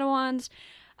other Padawans.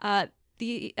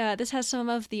 This has some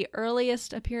of the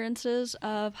earliest appearances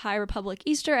of High Republic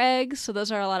Easter eggs, so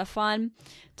those are a lot of fun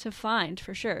to find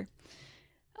for sure.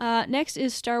 Next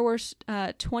is Star Wars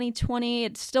 2020.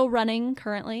 It's still running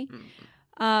currently,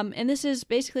 and this is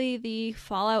basically the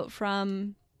fallout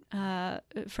from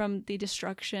the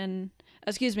destruction.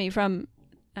 From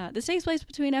this takes place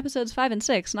between episodes 5 and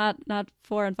 6, not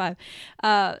 4 and 5.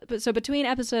 But so between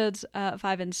episodes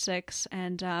 5 and 6,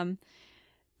 and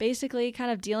basically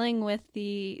kind of dealing with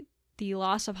the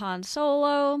loss of Han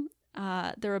Solo,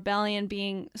 the rebellion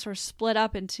being sort of split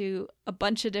up into a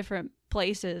bunch of different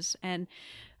places, and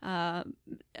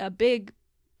a big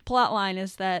plot line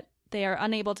is that they are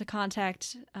unable to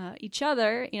contact each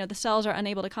other. The cells are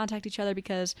unable to contact each other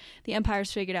because the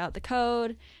Empire's figured out the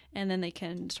code, and then they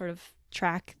can sort of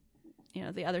track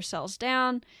the other cells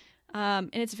down, and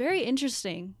it's very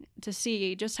interesting to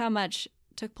see just how much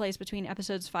took place between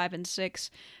episodes 5 and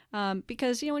 6,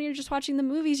 because when you're just watching the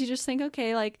movies, you just think,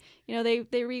 okay, like they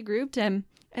regrouped him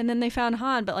and then they found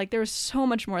Han, but like there was so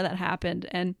much more that happened.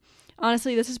 And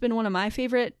honestly, this has been one of my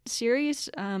favorite series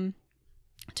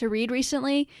to read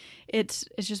recently. It's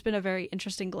just been a very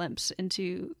interesting glimpse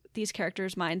into these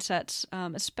characters' mindsets,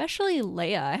 especially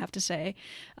Leia, I have to say.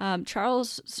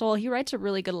 Charles Soule, he writes a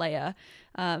really good Leia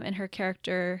and her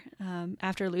character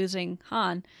after losing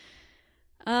Han.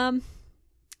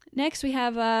 Next, we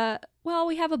have a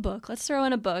book. Let's throw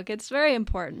in a book. It's very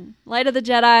important. Light of the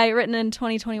Jedi, written in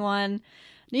 2021.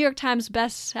 New York Times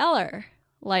bestseller,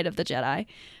 Light of the Jedi.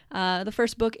 The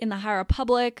first book in the High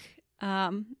Republic.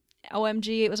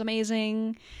 OMG, it was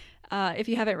amazing. If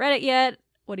you haven't read it yet,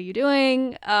 what are you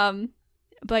doing?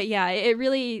 But yeah, it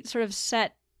really sort of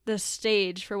set the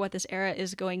stage for what this era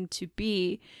is going to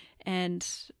be, and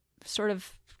sort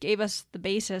of gave us the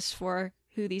basis for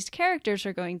who these characters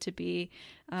are going to be.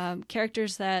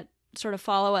 Characters that sort of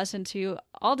follow us into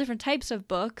all different types of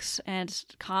books and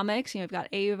comics. We've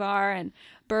got Avar and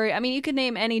Burry. I mean, you could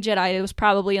name any Jedi. It was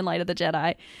probably in Light of the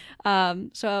Jedi.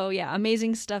 So yeah,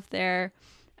 amazing stuff there.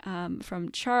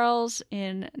 From Charles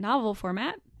in novel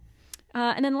format.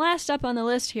 And then last up on the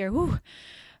list here,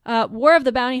 War of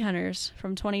the Bounty Hunters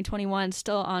from 2021,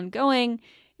 still ongoing.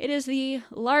 It is the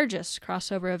largest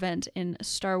crossover event in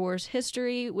Star Wars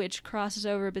history, which crosses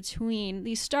over between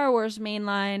the Star Wars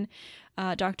mainline,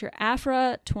 Dr.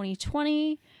 Aphra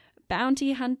 2020,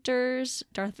 Bounty Hunters,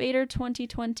 Darth Vader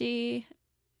 2020.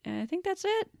 And I think that's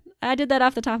it. I did that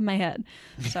off the top of my head.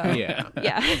 So Yeah.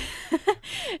 yeah.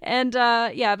 And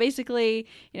basically,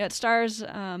 it stars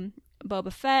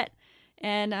Boba Fett,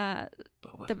 and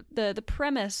the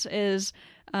premise is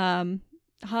Han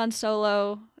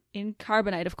Solo in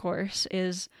carbonite, of course,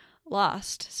 is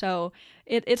lost. So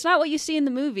it's not what you see in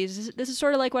the movies. This is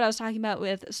sort of like what I was talking about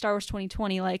with Star Wars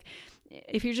 2020. Like,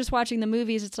 if you're just watching the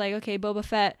movies, it's like, okay, Boba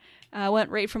Fett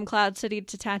went right from Cloud City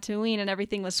to Tatooine and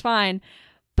everything was fine.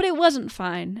 But it wasn't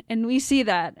fine, and we see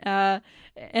that.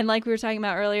 And like we were talking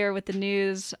about earlier with the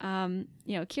news,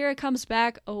 Kira comes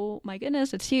back. Oh my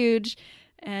goodness, it's huge.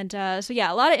 And a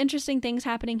lot of interesting things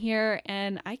happening here,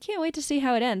 and I can't wait to see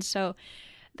how it ends. So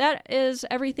that is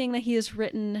everything that he has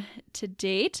written to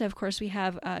date. Of course, we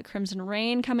have Crimson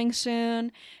Reign coming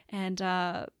soon, and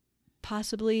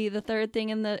possibly the third thing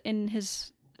in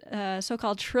his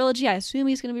so-called trilogy. I assume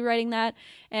he's going to be writing that,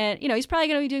 and he's probably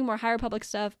going to be doing more High Republic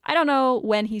stuff. I don't know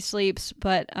when he sleeps,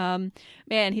 but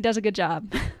man, he does a good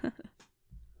job.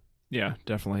 Yeah,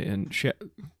 definitely. And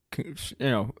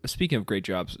speaking of great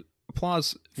jobs,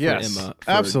 applause for Yes, Emma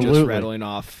for absolutely. just rattling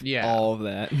off Yeah. all of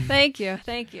that. Thank you.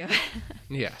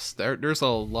 Yes, there's a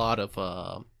lot of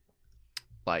while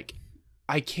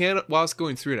I was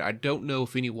going through it, I don't know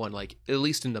if anyone, like, at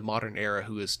least in the modern era,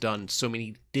 who has done so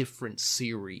many different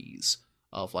series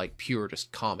of, like, pure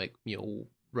just comic,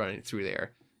 running through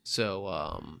there.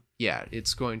 So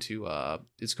it's going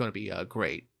to be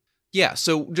great. Yeah,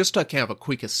 so just to kind of a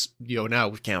quickest, now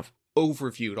we've kind of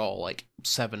overviewed all, like,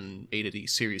 7-8 of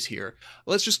these series here.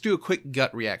 Let's just do a quick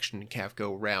gut reaction and kind of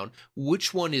go around.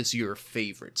 Which one is your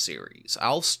favorite series?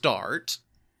 I'll start.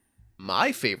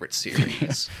 My favorite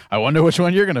series I wonder which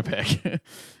one you're gonna pick.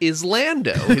 is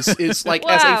Lando. Is like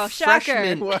Wow, as a shocker.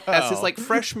 freshman, Wow. as his like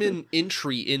freshman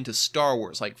entry into Star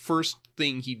Wars, like first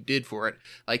thing he did for it,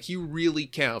 like he really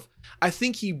kind of, I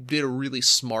think he did a really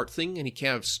smart thing, and he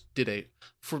kind of did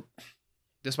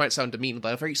this might sound demeaning,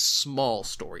 but a very small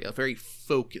story, a very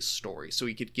focused story, so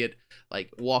he could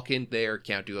walk in there,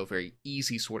 kind of do a very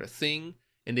easy sort of thing,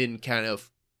 and then kind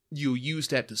of you use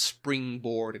that to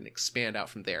springboard and expand out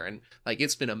from there. And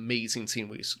it's been amazing seeing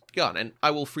what he's done. And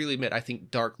I will freely admit, I think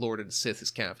Dark Lord of the Sith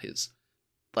is kind of his,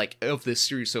 of this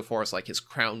series so far, is his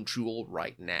crown jewel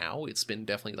right now. It's been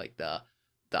definitely the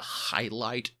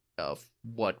highlight of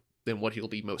what he'll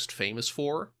be most famous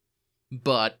for.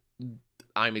 But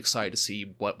I'm excited to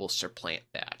see what will supplant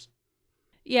that.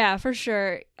 Yeah, for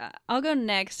sure. I'll go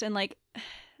next, and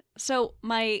so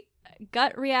my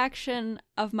gut reaction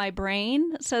of my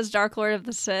brain says Dark Lord of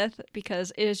the Sith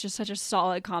because it is just such a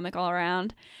solid comic all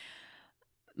around.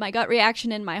 My gut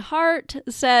reaction in my heart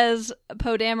says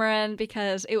Poe Dameron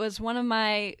because it was one of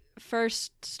my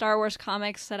first Star Wars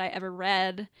comics that I ever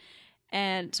read,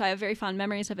 and so I have very fond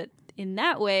memories of it in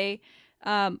that way.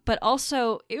 But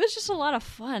also, it was just a lot of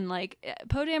fun.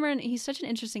 Poe Dameron, he's such an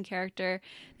interesting character.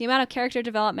 The amount of character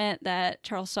development that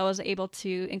Charles Soule was able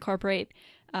to incorporate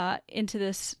into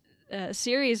this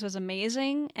series was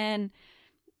amazing. And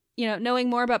knowing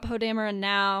more about Poe Dameron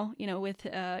now, with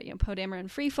Poe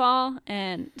Dameron Freefall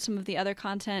and some of the other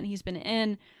content he's been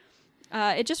in,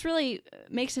 it just really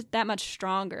makes it that much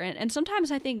stronger. And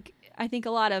sometimes I think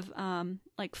a lot of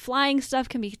flying stuff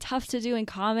can be tough to do in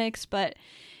comics, but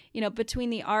between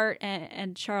the art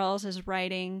and Charles's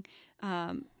writing,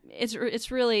 it's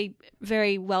really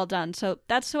very well done. So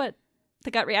that's what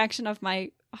the gut reaction of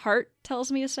my heart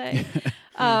tells me to say.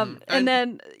 And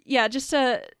then, just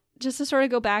to sort of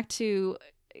go back to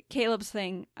Caleb's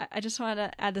thing, I just wanted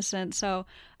to add this in. So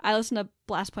I listen to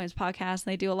Blast Points podcast,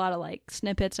 and they do a lot of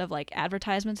snippets of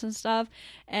advertisements and stuff.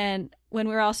 And when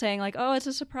we were all saying oh, it's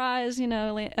a surprise,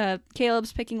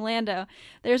 Caleb's picking Lando,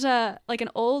 there's an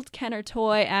old Kenner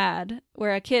toy ad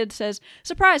where a kid says,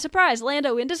 "Surprise, surprise,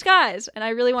 Lando in disguise." And I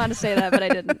really wanted to say that, but I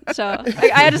didn't. So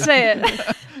I had to say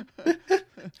it.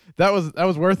 That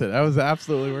was worth it. That was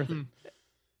absolutely worth it.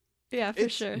 Yeah, for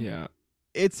sure. Yeah.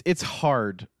 It's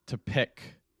hard to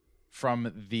pick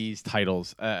from these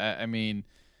titles. I mean,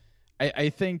 I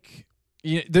think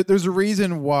there's a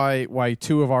reason why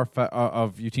two of our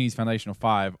of Utini's Foundational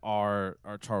 5 are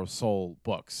Charles Soule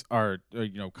books, are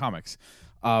comics,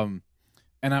 and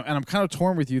I'm kind of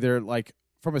torn with you there.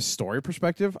 From a story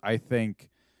perspective, I think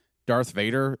Darth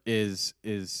Vader is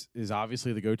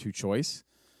obviously the go-to choice,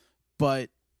 but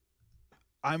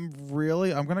I'm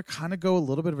going to kind of go a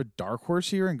little bit of a dark horse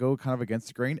here and go kind of against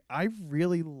the grain. I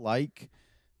really like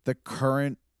the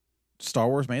current Star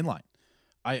Wars mainline.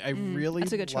 I really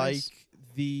that's a good like choice.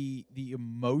 the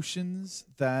emotions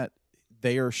that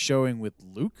they are showing with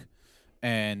Luke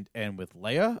and with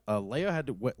Leia.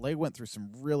 Leia went through some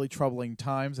really troubling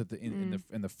times at in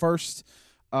the first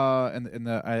in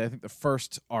the I think the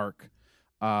first arc.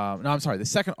 No, I'm sorry, the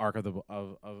second arc of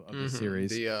the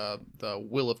series. The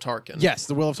Will of Tarkin. Yes,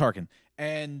 the Will of Tarkin.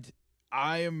 And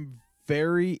I am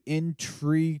very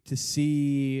intrigued to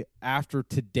see after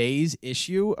today's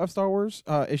issue of Star Wars,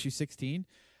 issue 16.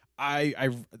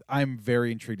 I'm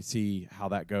very intrigued to see how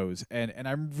that goes, and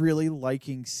I'm really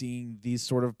liking seeing these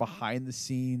sort of behind the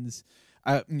scenes.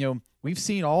 We've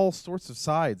seen all sorts of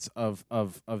sides of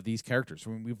these characters.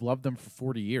 I mean, we've loved them for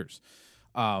 40 years,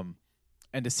 and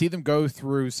to see them go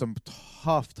through some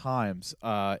tough times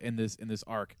in this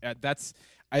arc, it's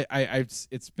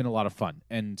been a lot of fun.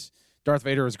 And Darth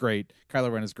Vader is great,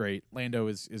 Kylo Ren is great, Lando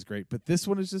is great, but this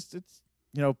one is just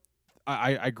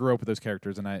I grew up with those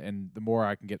characters, and the more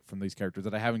I can get from these characters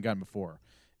that I haven't gotten before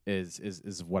is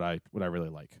what I really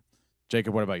like.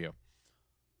 Jacob, what about you?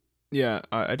 Yeah,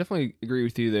 I definitely agree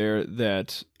with you there.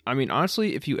 That, I mean,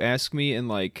 honestly, if you ask me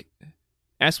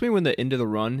ask me when the end of the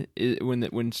run is,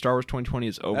 when Star Wars 2020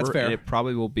 is over, That's fair. and it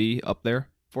probably will be up there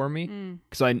for me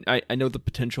because I know the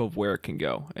potential of where it can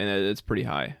go, and it's pretty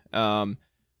high.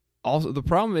 Also, the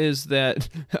problem is that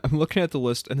I'm looking at the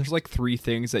list, and there's like 3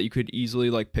 things that you could easily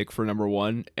like pick for number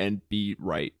 1 and be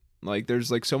right. Like,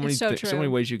 there's like so many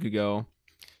ways you could go,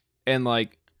 and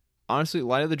like, honestly,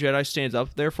 Light of the Jedi stands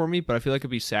up there for me, but I feel like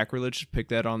it'd be sacrilege to pick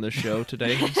that on the show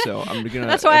today. So I'm gonna.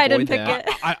 That's why I didn't pick it.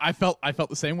 I felt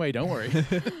the same way. Don't worry.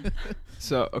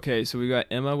 So we got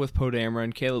Emma with Poe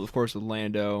Dameron, Caleb, of course, with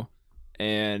Lando,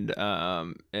 and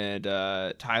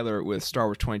Tyler with Star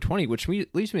Wars 2020, which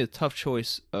leaves me a tough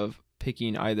choice of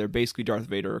picking either basically Darth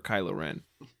Vader or Kylo Ren.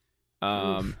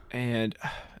 And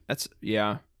that's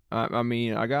I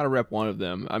mean, I gotta rep one of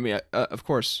them. I mean, of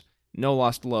course, no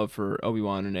lost love for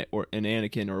Obi-Wan and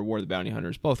Anakin or War of the Bounty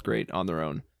Hunters, both great on their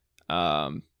own.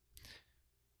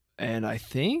 And I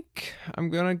think I'm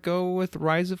gonna go with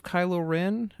Rise of Kylo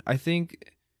Ren. I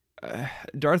think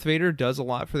Darth Vader does a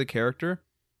lot for the character,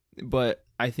 but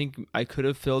I think I could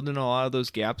have filled in a lot of those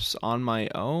gaps on my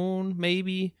own,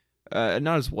 maybe.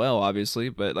 Not as well, obviously,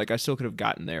 but like I still could have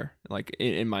gotten there, like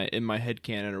in my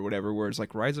headcanon or whatever. Whereas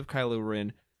like Rise of Kylo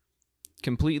Ren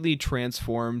completely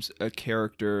transforms a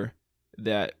character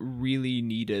that really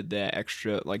needed the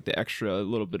extra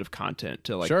little bit of content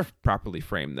to like properly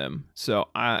frame them. So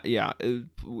add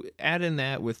in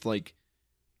that with like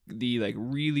the like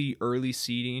really early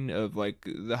seeding of like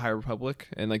the High Republic,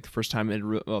 and like the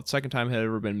second time it had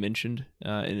ever been mentioned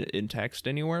in text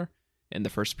anywhere, and the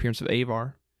first appearance of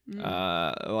Avar.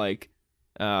 I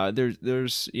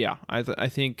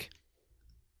think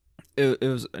it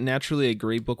was naturally a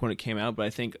great book when it came out, but I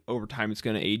think over time it's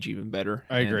going to age even better.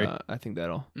 I agree. I think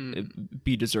that'll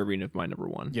be deserving of my number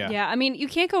 1. Yeah. I mean, you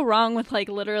can't go wrong with like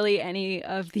literally any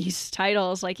of these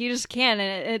titles. Like, you just can't,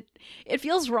 and it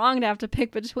feels wrong to have to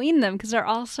pick between them because they're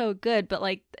all so good. But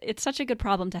like, it's such a good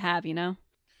problem to have, you know?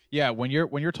 Yeah, when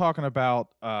you're talking about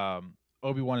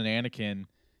Obi-Wan and Anakin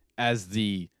as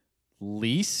the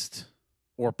least,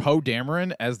 or Poe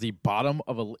Dameron as the bottom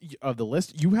of the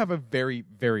list, you have a very,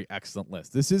 very excellent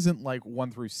list. This isn't like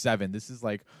 1 through 7. This is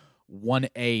like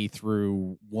 1A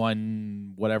through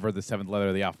 1 whatever the 7th letter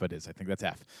of the alphabet is. I think that's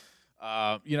F.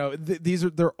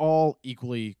 They're all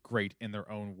equally great in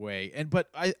their own way. But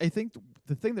I think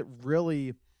the thing that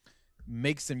really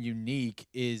makes them unique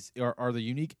are the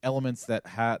unique elements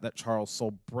that Charles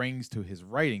Soule brings to his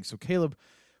writing. So Caleb,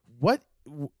 what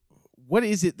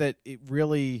is it that it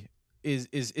really is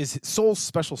Soule's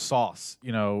special sauce,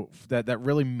 that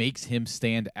really makes him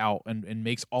stand out and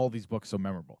makes all these books so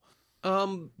memorable?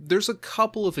 There's a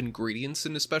couple of ingredients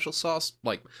in the special sauce.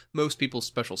 Like most people's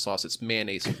special sauce, it's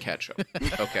mayonnaise and ketchup.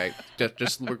 Okay,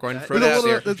 just we're going to throw that out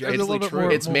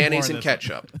there. It's mayonnaise and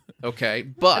ketchup. Okay,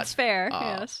 but that's fair.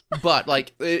 Yes, but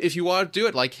like if you want to do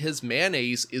it, like his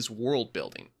mayonnaise is world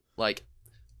building. Like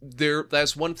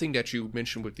that's one thing that you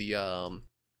mentioned with the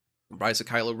Rise of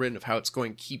Kylo Ren, of how it's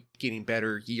going to keep getting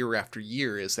better year after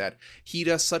year, is that he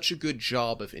does such a good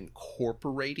job of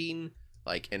incorporating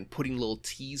and putting little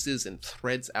teases and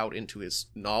threads out into his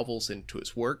novels, into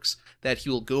his works, that he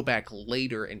will go back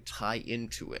later and tie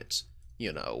into it.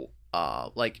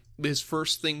 Like his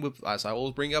first thing with, as I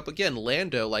will bring up again,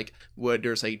 Lando, where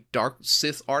there's a dark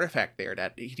Sith artifact there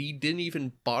that he didn't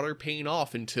even bother paying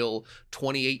off until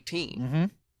 2018. Mm-hmm.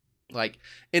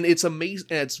 And it's amazing,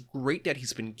 and it's great that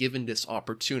he's been given this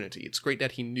opportunity. It's great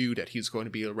that he knew that he's going to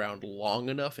be around long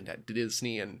enough, and that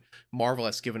Disney and Marvel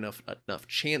has given enough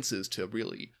chances to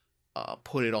really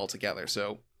put it all together.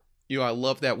 So, I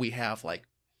love that we have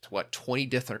 20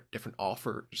 different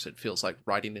offers, it feels like,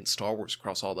 writing in Star Wars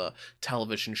across all the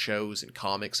television shows and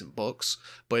comics and books.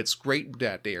 But it's great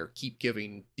that they keep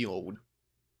giving,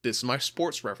 this is my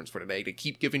sports reference for today, to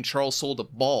keep giving Charles Soule the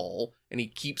ball, and he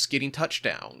keeps getting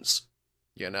touchdowns.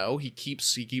 He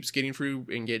keeps getting through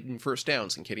and getting first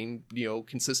downs and getting,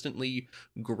 consistently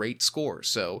great scores.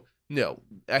 So, no,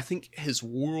 I think his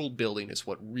world building is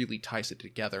what really ties it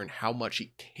together, and how much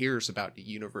he cares about the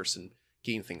universe and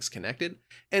getting things connected.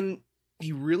 And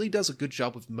he really does a good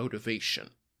job with motivation.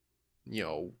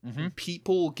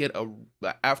 People get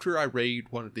after I read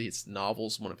one of his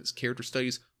novels, one of his character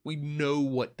studies, we know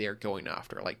what they're going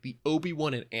after. Like the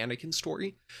Obi-Wan and Anakin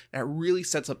story, that really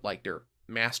sets up like their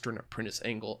master and apprentice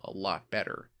angle a lot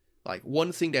better. Like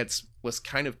one thing was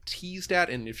kind of teased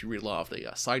at, and if you read a lot of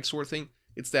the side story thing,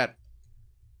 it's that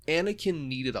Anakin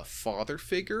needed a father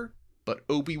figure, but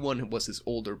Obi-Wan was his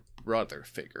older brother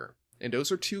figure. And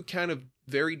those are two kind of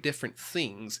very different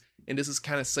things, and this is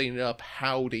kind of setting up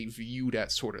how they view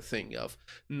that sort of thing of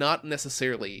not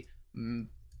necessarily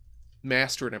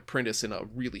master and apprentice in a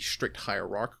really strict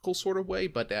hierarchical sort of way,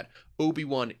 but that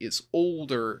Obi-Wan is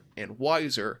older and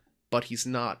wiser, but he's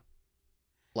not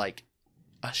like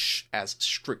as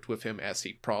strict with him as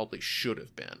he probably should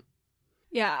have been.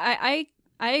 Yeah, I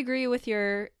agree with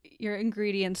your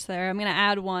ingredients there. I'm going to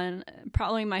add one,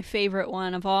 probably my favorite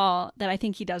one of all, that I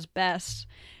think he does best,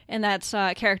 and that's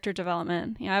character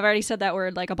development. I've already said that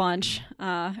word like a bunch,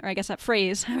 or I guess that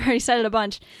phrase. I've already said it a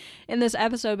bunch in this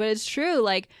episode, but it's true.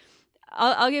 Like,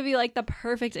 I'll give you like the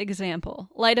perfect example.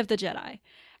 Light of the Jedi.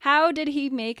 How did he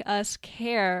make us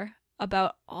care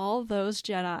about all those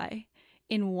Jedi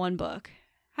in one book?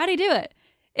 How did he do it?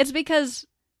 It's because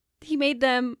he made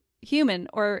them human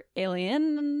or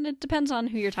alien. It depends on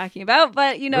who you're talking about,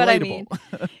 but you know what I mean.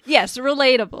 Yes,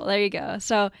 relatable. There you go.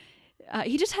 So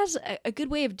he just has a good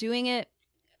way of doing it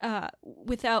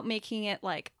without making it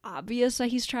like obvious that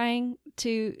he's trying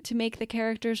to make the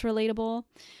characters relatable.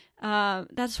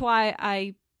 That's why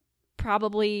I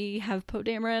probably have Poe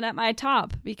Dameron at my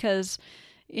top, because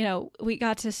we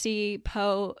got to see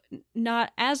Poe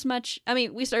not as much. I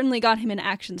mean, we certainly got him in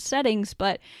action settings,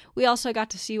 but we also got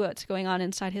to see what's going on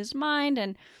inside his mind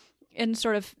and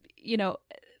sort of,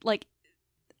 like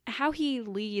how he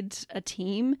leads a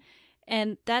team.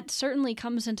 And that certainly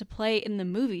comes into play in the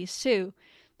movies too.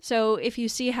 So if you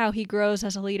see how he grows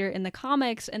as a leader in the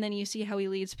comics, and then you see how he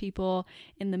leads people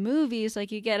in the movies,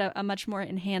 like you get a much more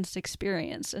enhanced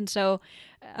experience. And so,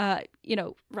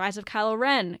 Rise of Kylo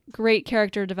Ren, great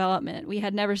character development. We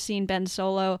had never seen Ben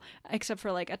Solo except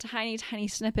for like a tiny, tiny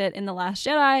snippet in The Last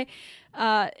Jedi.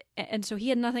 And so he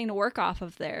had nothing to work off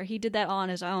of there. He did that all on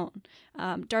his own.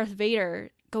 Darth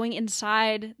Vader, going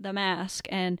inside the mask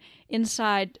and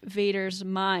inside Vader's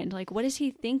mind. Like, what is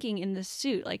he thinking in this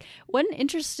suit? Like, what an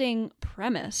interesting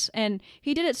premise. And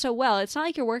he did it so well. It's not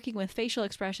like you're working with facial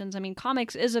expressions. I mean,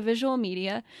 comics is a visual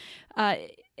media.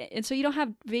 And so you don't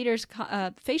have Vader's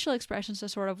facial expressions to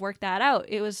sort of work that out.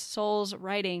 It was Soule's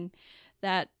writing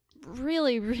that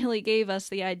really, really gave us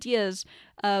the ideas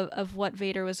of what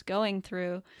Vader was going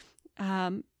through.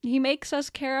 He makes us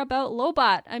care about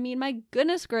Lobot. I mean, my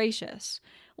goodness gracious.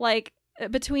 Like,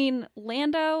 between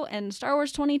Lando and Star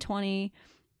Wars 2020,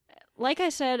 like I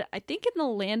said, I think in the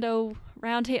Lando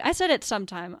roundtable, I said it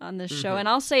sometime on this show, and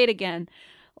I'll say it again.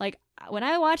 Like, when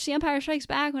I watched The Empire Strikes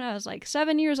Back when I was like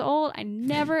 7 years old, I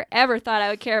never, ever thought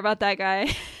I would care about that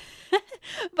guy.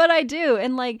 But I do.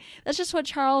 And like, that's just what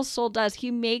Charles Soule does. He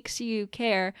makes you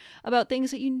care about things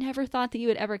that you never thought that you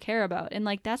would ever care about. And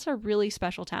like, that's a really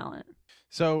special talent.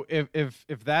 So if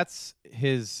that's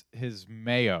his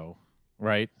mayo,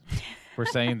 right? We're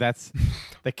saying that's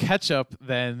the ketchup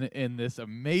then in this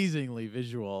amazingly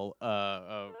visual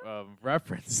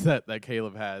reference that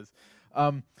Caleb has.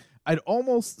 I'd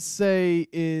almost say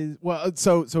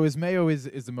so his mayo is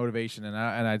the motivation, and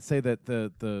I'd say that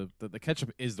the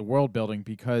ketchup is the world building,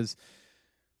 because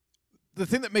the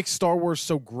thing that makes Star Wars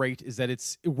so great is that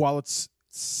while it's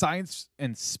science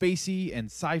and spacey and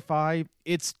sci-fi,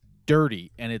 it's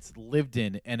dirty and it's lived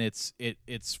in and it's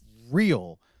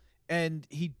real. And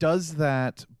he does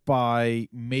that by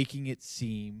making it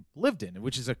seem lived in,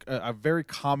 which is a very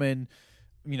common,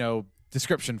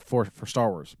 description for Star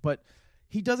Wars. But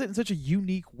he does it in such a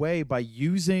unique way by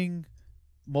using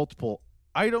multiple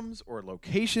items or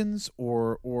locations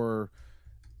or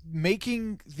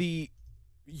making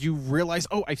you realize,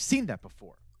 oh, I've seen that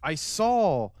before. I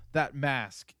saw that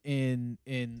mask in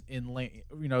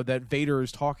that Vader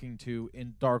is talking to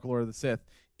in Dark Lord of the Sith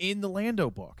in the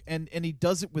Lando book, and he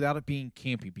does it without it being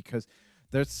campy, because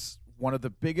that's one of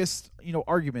the biggest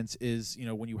arguments is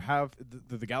when you have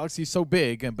the galaxy is so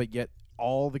big, but yet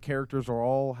all the characters are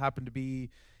all happen to be,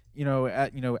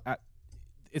 at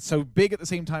it's so big at the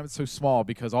same time it's so small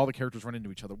because all the characters run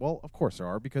into each other. Well, of course there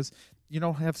are, because you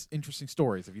don't have interesting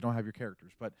stories if you don't have your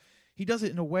characters. But he does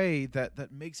it in a way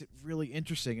that makes it really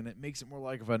interesting, and it makes it more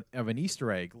like of an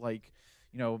Easter egg, like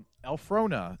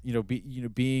Elfrona,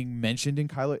 being mentioned in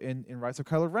Rise of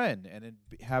Kylo Ren, and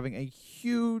having a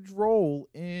huge role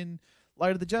in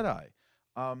Light of the Jedi.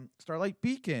 Starlight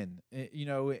Beacon,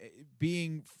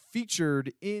 being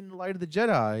featured in Light of the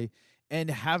Jedi, and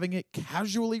having it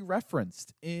casually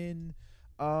referenced in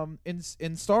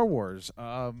Star Wars.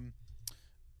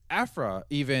 Afra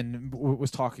even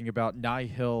was talking about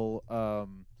Nihil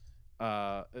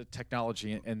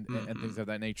technology and things of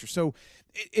that nature. So,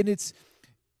 it's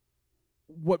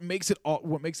what makes it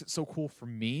so cool for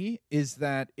me is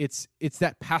that it's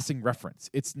that passing reference.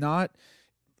 It's not.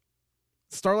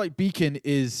 Starlight Beacon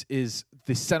is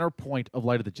the center point of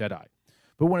Light of the Jedi,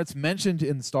 but when it's mentioned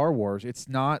in Star Wars, it's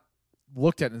not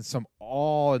looked at in some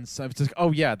awe and some. It's like,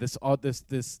 oh yeah, this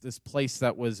place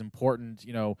that was important.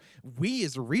 We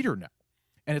as a reader know,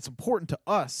 and it's important to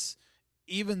us,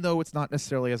 even though it's not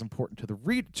necessarily as important to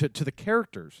the to the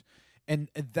characters, and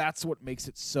that's what makes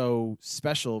it so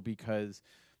special, because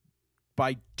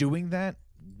by doing that,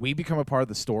 we become a part of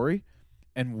the story.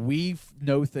 And we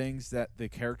know things that the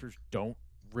characters don't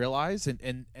realize,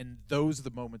 and those are the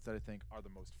moments that I think are the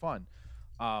most fun.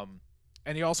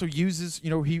 And he also uses, he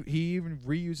even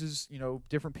reuses,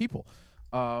 different people.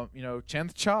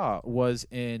 Chanth Cha was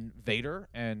in Vader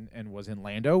and was in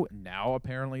Lando. Now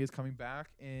apparently is coming back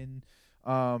in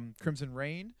Crimson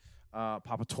Reign.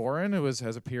 Papa Torin, who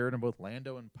has appeared in both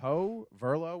Lando and Poe.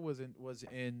 Verla was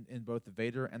in both the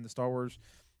Vader and the Star Wars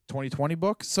 2020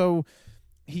 book. So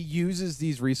he uses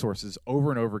these resources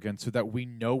over and over again so that we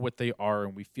know what they are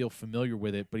and we feel familiar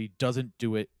with it, but he doesn't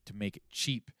do it to make it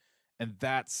cheap. And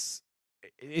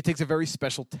it takes a very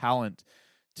special talent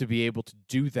to be able to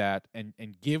do that and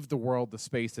give the world the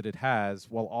space that it has,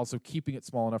 while also keeping it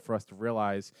small enough for us to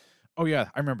realize, oh yeah,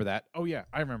 I remember that. Oh yeah,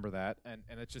 I remember that. And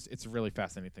it's a really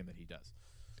fascinating thing that he does.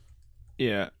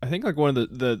 Yeah, I think like one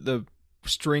of the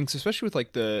strengths, especially with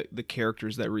like the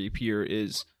characters that reappear,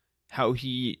 is how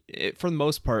for the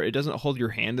most part, it doesn't hold your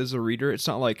hand as a reader. It's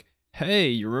not like, hey,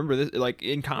 you remember this? Like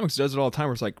in comics, it does it all the time.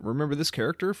 Where it's like, remember this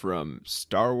character from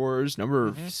Star Wars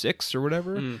number 6 or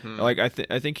whatever. Mm-hmm. Like I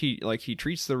think he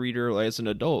treats the reader as an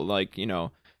adult. Like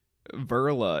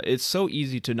Verla. It's so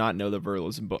easy to not know the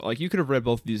Verlas in both. Like you could have read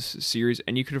both these series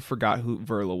and you could have forgot who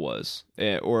Verla was,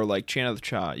 or like Chanth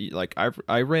Cha. Like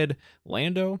I read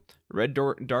Lando, read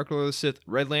Dark Lord of the Sith,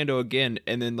 read Lando again,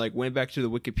 and then like went back to the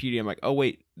Wikipedia. I'm like, oh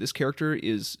wait, this character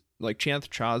is like Chanth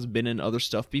Cha's been in other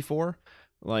stuff before.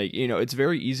 Like it's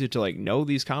very easy to like know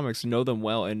these comics, know them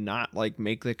well, and not like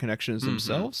make the connections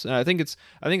themselves. And I think it's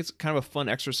kind of a fun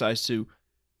exercise to.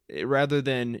 Rather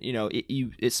than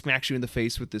it smacks you in the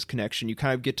face with this connection, you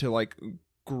kind of get to like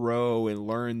grow and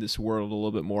learn this world a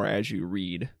little bit more as you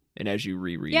read and as you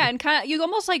reread. Yeah, and kind of you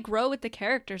almost like grow with the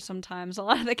characters sometimes. A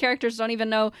lot of the characters don't even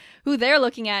know who they're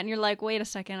looking at, and you're like, wait a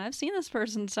second, I've seen this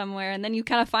person somewhere, and then you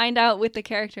kind of find out with the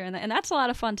character, and that's a lot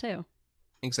of fun too.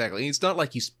 Exactly. It's not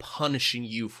like he's punishing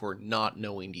you for not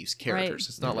knowing these characters. Right.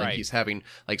 It's not like he's having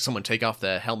like someone take off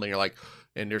the helmet and you're like,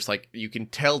 and there's like, you can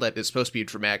tell that it's supposed to be a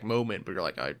dramatic moment, but you're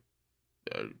like,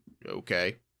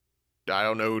 okay, I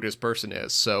don't know who this person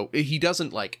is. So he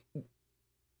doesn't like,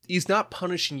 he's not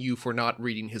punishing you for not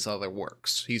reading his other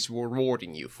works. He's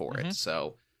rewarding you for it.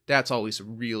 So that's always a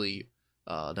really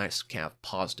nice kind of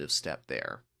positive step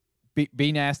there.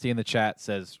 Be Nasty in the chat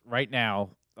says right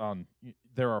now,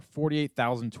 there are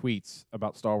 48,000 tweets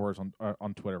about Star Wars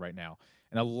on Twitter right now,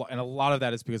 and a lot of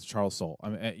that is because of Charles Soule. I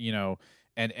mean,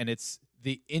 and it's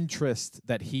the interest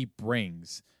that he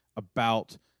brings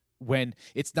about when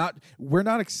it's not. We're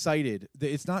not excited.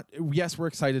 It's not. Yes, we're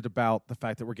excited about the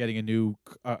fact that we're getting a new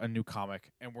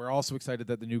comic, and we're also excited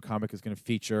that the new comic is going to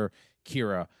feature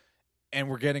Kira, and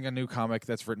we're getting a new comic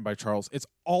that's written by Charles. It's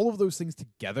all of those things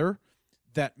together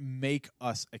that make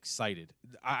us excited.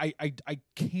 I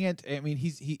can't. I mean,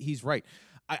 he's right.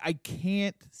 I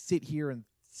can't sit here and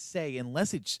say,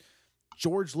 unless it's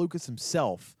George Lucas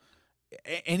himself,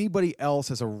 anybody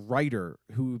else as a writer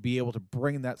who would be able to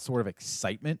bring that sort of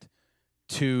excitement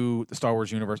to the Star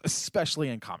Wars universe, especially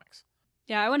in comics.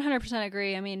 Yeah, I 100%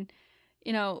 agree. I mean,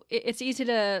 it's easy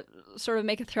to sort of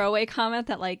make a throwaway comment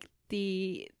that like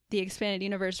the expanded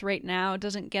universe right now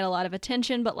doesn't get a lot of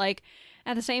attention, but like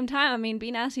at the same time, I mean,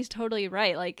 B Nasty's totally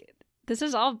right. Like this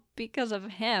is all because of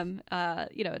him.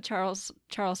 Charles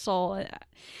Soule.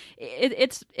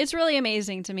 It's really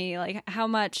amazing to me, like how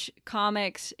much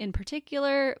comics in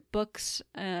particular, books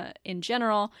in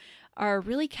general, are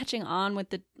really catching on with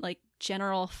the like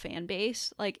general fan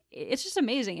base. Like it's just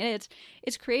amazing. And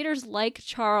it's creators like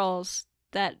Charles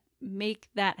that make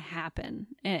that happen.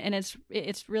 And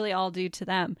it's really all due to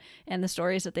them and the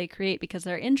stories that they create, because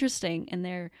they're interesting and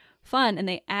they're fun and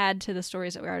they add to the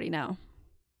stories that we already know.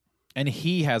 And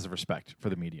he has a respect for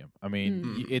the medium. I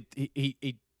mean,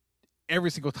 he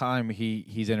every single time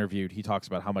he's interviewed, he talks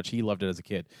about how much he loved it as a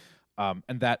kid.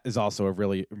 And that is also a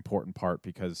really important part,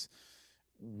 because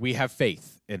we have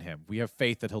faith in him. We have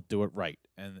faith that he'll do it right,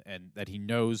 and that he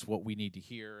knows what we need to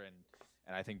hear. And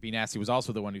I think B Nasty was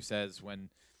also the one who says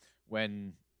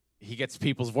when he gets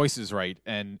people's voices right,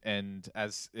 and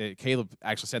as Caleb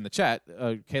actually said in the chat,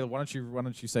 Caleb, why don't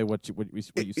you say what you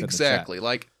said exactly in the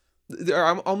chat? Like.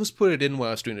 I almost put it in when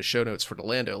I was doing the show notes for the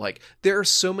Lando. Like, there are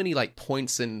so many like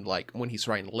points in like when he's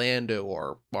writing Lando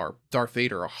or Darth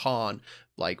Vader or Han,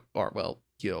 like, or well,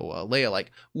 Leia.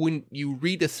 Like when you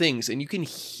read the things and you can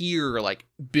hear like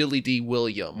Billy D.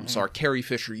 Williams or Carrie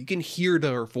Fisher, you can hear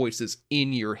their voices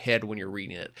in your head when you're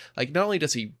reading it. Like, not only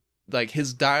does he like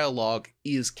his dialogue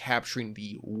is capturing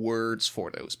the words for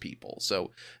those people.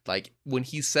 So like when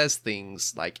he says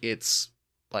things, like it's.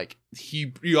 Like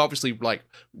he obviously like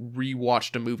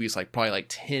rewatched the movies like probably like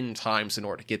 10 times in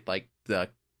order to get like the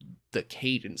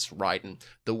cadence right and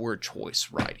the word choice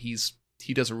right.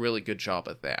 He does a really good job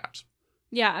at that.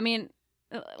 Yeah, I mean,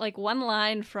 like one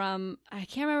line from, I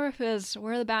can't remember if it was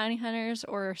Where Are the Bounty Hunters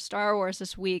or Star Wars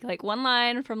this week. Like one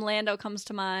line from Lando comes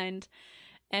to mind,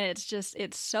 and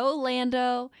it's so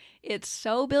Lando, it's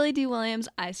so Billy D. Williams.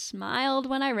 I smiled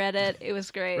when I read it. It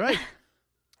was great. Right.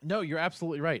 No, you're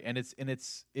absolutely right, and it's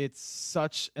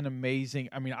such an amazing.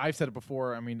 I mean, I've said it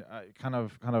before. I mean, kind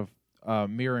of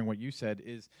mirroring what you said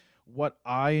is what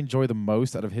I enjoy the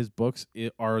most out of his books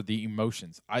are the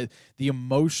emotions.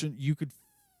 You could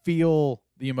feel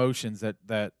the emotions that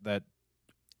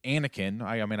Anakin.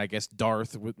 I mean, I guess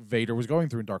Darth Vader was going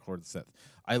through in Dark Lord of the Sith.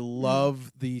 I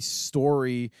love the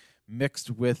story mixed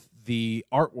with the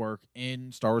artwork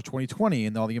in Star Wars 2020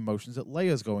 and all the emotions that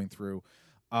Leia's going through.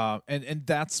 And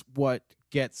that's what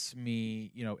gets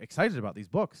me, excited about these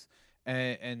books,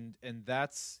 and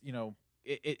that's,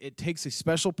 it takes a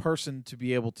special person to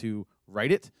be able to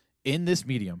write it in this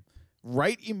medium,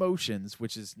 write emotions,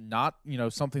 which is not,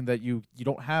 something that you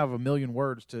don't have a million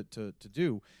words to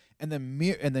do, and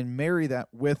then marry that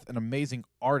with an amazing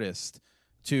artist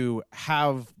to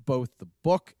have both the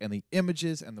book and the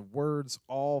images and the words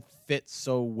all fit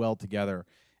so well together.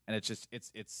 And it's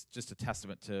just a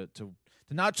testament to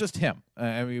not just him.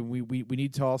 I mean, we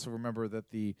need to also remember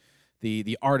that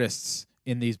the artists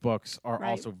in these books are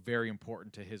also very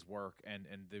important to his work and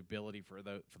the ability for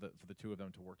the two of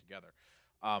them to work together.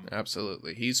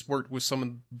 Absolutely, he's worked with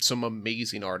some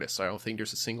amazing artists. I don't think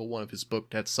there's a single one of his book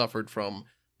that suffered from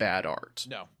bad art.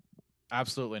 No,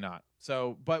 absolutely not.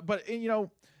 So, but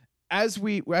as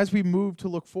we move to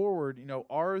look forward,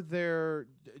 are there,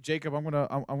 Jacob? I'm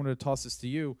gonna toss this to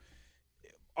you.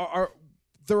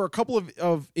 There are a couple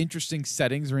of interesting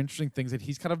settings or interesting things that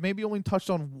he's kind of maybe only touched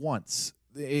on once.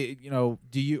 Are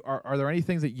there any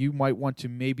things that you might want to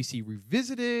maybe see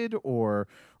revisited, or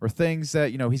things that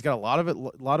he's got a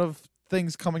lot of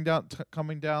things coming down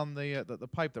the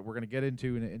pipe that we're going to get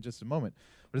into in just a moment.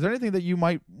 But is there anything that you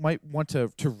might want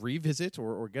to revisit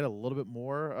or get a little bit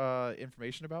more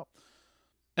information about?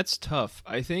 That's tough.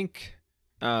 I think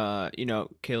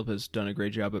Caleb has done a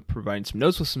great job at providing some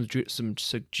notes with some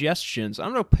suggestions.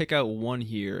 I'm going to pick out one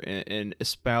here and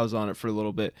espouse on it for a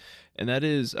little bit. And that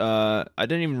is, I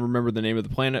didn't even remember the name of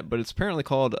the planet, but it's apparently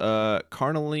called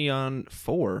Carnelian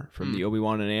 4 from the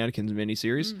Obi-Wan and Anakin's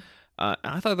miniseries.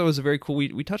 I thought that was a very cool,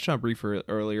 we touched on briefly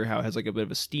earlier how it has like a bit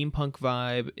of a steampunk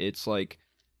vibe. It's like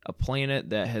a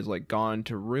planet that has like gone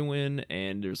to ruin,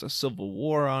 and there's a civil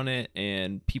war on it,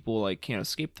 and people like can't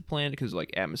escape the planet because of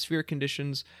like atmospheric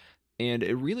conditions. And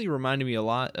it really reminded me a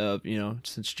lot of,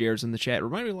 since Jared's in the chat, it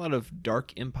reminded me a lot of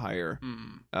Dark Empire.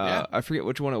 Yeah. I forget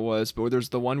which one it was, but there's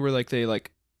the one where like they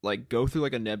like go through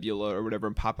like a nebula or whatever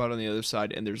and pop out on the other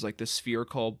side, and there's like this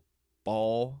spherical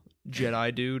ball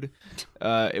Jedi dude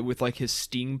with like his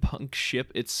steampunk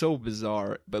ship. It's so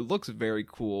bizarre, but it looks very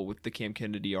cool with the Cam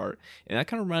Kennedy art, and that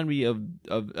kind of reminded me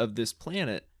of this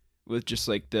planet with just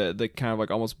like the kind of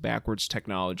like almost backwards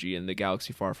technology in the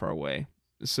galaxy far, far away.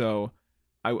 So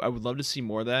I would love to see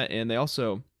more of that. And they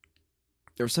also,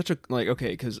 there's such a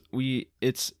because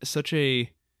it's such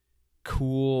a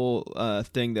cool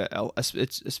thing that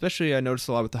it's especially I noticed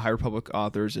a lot with the High Republic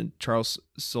authors and Charles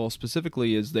Soule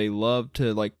specifically is they love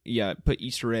to put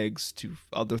Easter eggs to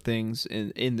other things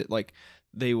in that, like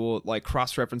they will like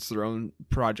cross-reference their own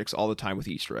projects all the time with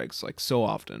Easter eggs, like so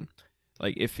often.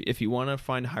 Like, if you want to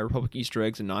find High Republic Easter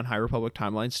eggs and non-High Republic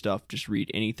timeline stuff, just read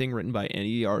anything written by any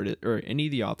of the artist or any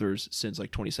of the authors since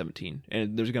like 2017,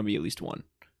 and there's gonna be at least one.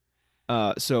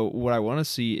 So what I want to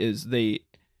see is they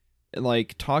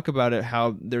like talk about it,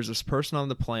 how there's this person on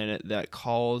the planet that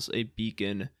calls a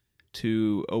beacon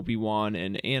to Obi-Wan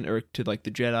or to like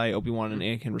the Jedi. Obi-Wan and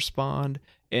Anakin respond,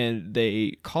 and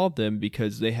they called them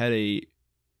because they had a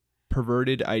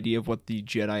perverted idea of what the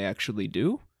Jedi actually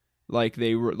do. Like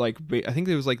they were like, I think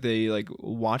it was like they like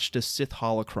watched a Sith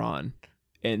holocron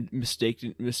and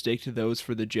mistaked those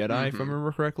for the Jedi, if I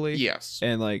remember correctly. Yes.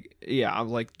 And like, yeah, I'm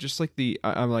like, just like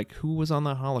I'm like, who was on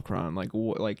the holocron? Like,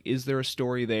 like, is there a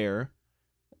story there?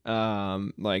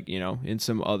 Like, you know, in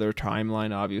some other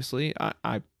timeline, obviously.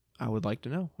 I would like to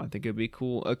know. I think it'd be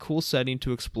a cool setting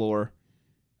to explore.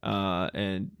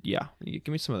 And yeah, give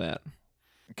me some of that.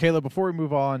 Caleb, before we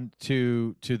move on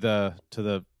to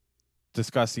the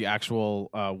discuss the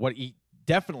actual what he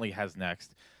definitely has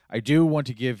next, I do want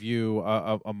to give you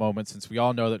a moment, since we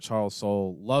all know that Charles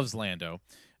Soule loves Lando,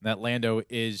 and that Lando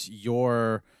is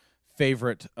your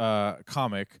favorite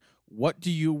comic. What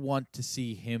do you want to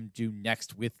see him do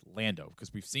next with Lando?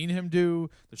 Because we've seen him do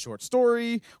the short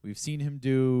story, we've seen him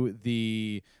do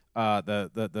the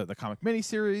comic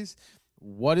miniseries.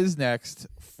 What is next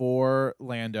for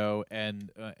Lando and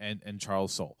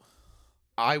Charles Soule?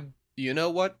 You know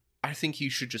what? I think he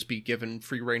should just be given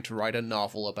free rein to write a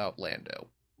novel about Lando.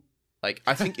 Like,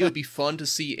 I think it would be fun to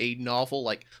see a novel,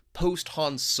 like,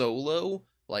 post-Han Solo,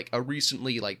 like, a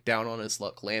recently, like, down on his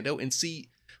luck Lando, and see,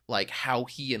 like, how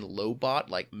he and Lobot,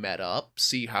 like, met up,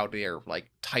 see how their, like,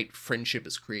 tight friendship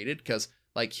is created, because,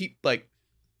 like,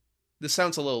 this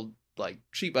sounds a little, like,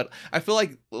 cheap, but I feel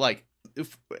like,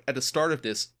 if at the start of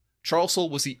this, Charles Soule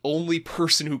was the only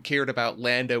person who cared about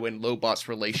Lando and Lobot's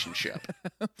relationship.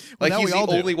 Like, he's the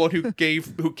only one who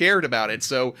cared about it.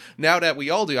 So now that we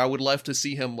all do, I would love to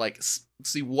see him, like,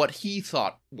 see what he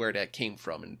thought where that came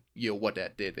from, and, you know, what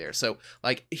that did there. So,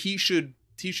 like, he should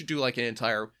do, like, an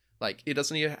entire, like, it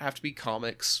doesn't even have to be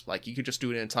comics. Like, you could just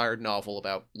do an entire novel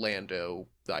about Lando,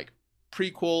 like,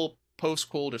 prequel,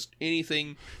 postquel, just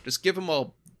anything. Just give him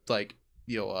a, like,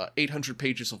 800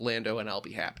 pages of Lando, and I'll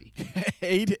be happy.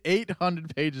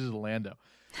 800 pages of Lando.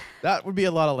 That would be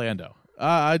a lot of Lando.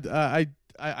 I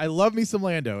love me some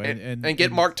Lando, and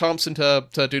get Mark Thompson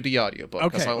to do the audiobook.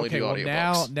 Okay, I only do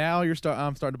audiobooks. Now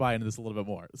I'm starting to buy into this a little bit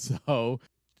more. So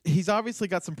he's obviously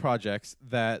got some projects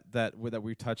that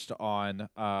we touched on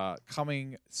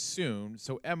coming soon.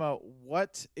 So Emma,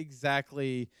 what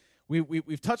exactly?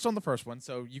 We've touched on the first one,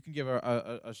 so you can give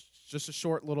just a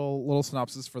short little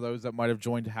synopsis for those that might have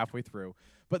joined halfway through.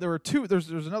 But there are two. There's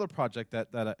another project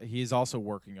that he is also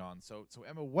working on. So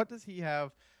Emma, what does he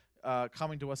have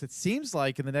coming to us? It seems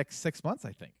like in the next 6 months,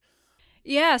 I think.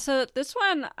 Yeah, so this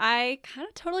one, I kind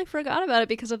of totally forgot about it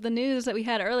because of the news that we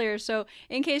had earlier. So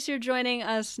in case you're joining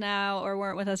us now or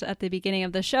weren't with us at the beginning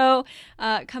of the show,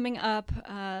 coming up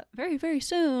very, very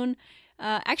soon.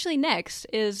 Actually, next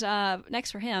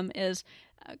for him is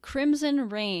Crimson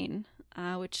Reign,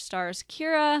 which stars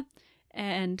Kira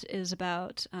and is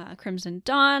about Crimson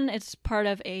Dawn. It's part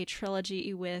of a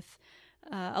trilogy with,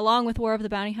 along with War of the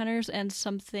Bounty Hunters and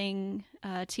something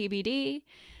TBD.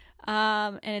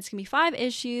 And it's gonna be 5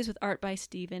 issues with art by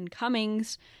Stephen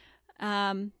Cummings.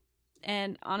 And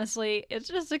honestly, it's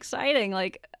just exciting.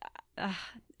 Like,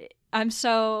 I'm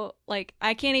so like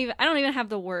I don't even have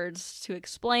the words to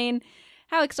explain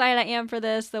how excited I am for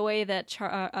this. The way that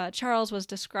Charles was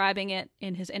describing it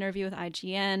in his interview with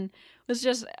IGN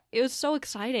it was so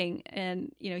exciting.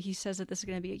 And, you know, he says that this is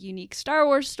going to be a unique Star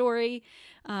Wars story,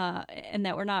 and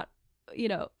that we're not, you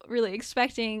know, really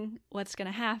expecting what's going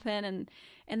to happen.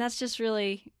 And that's just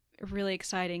really, really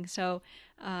exciting. So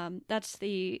that's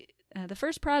the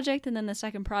first project, and then the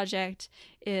second project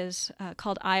is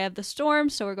called Eye of the Storm,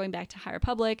 so we're going back to High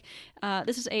Republic.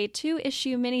 This is a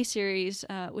 2-issue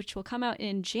miniseries, which will come out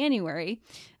in January,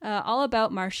 all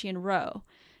about Martian Row.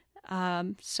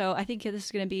 So I think this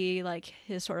is going to be like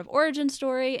his sort of origin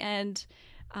story, and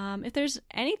if there's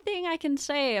anything I can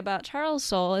say about Charles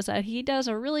Soule is that he does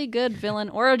a really good villain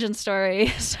origin story.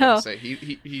 So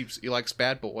he likes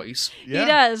bad boys.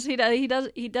 Yeah.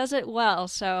 He does it well.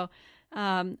 So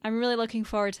I'm really looking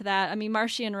forward to that. I mean,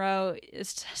 Martian Row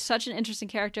is such an interesting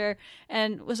character,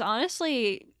 and was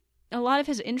honestly, a lot of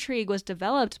his intrigue was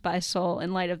developed by Soule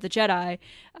in light of the Jedi,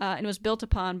 and was built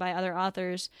upon by other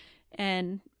authors.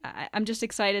 And I'm just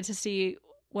excited to see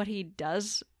what he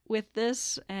does with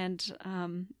this, and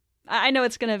I know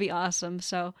it's going to be awesome.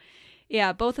 So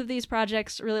yeah, both of these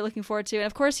projects really looking forward to. And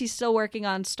of course, he's still working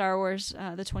on Star Wars,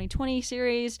 the 2020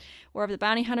 series. War of the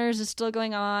Bounty Hunters is still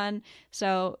going on.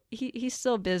 So he's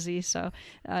still busy. So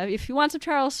if you want some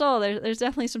Charles Soule, there's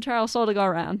definitely some Charles Soule to go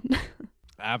around.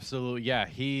 Absolutely, yeah.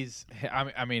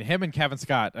 I mean, him and Kevin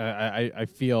Scott. I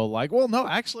feel like. Well, no,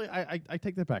 actually, I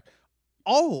take that back.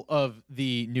 All of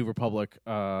the New Republic,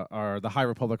 or the High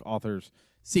Republic authors,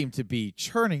 seem to be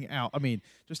churning out. I mean,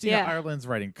 Justina Ireland's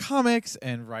writing comics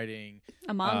and writing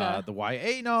a manga, the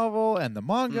YA novel and the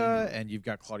manga, and you've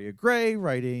got Claudia Gray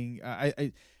writing.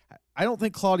 I don't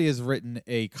think Claudia has written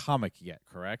a comic yet.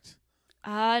 Correct?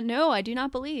 No, I do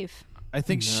not believe. I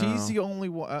think she's the only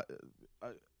one.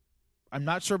 I'm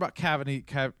not sure about Cavan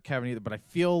either, but I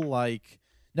feel like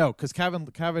no, because Cavan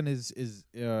is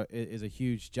a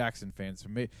huge Jackson fan. So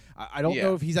I don't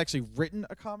know if he's actually written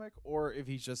a comic or if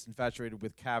he's just infatuated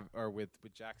with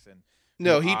with Jackson.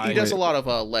 No, he does a lot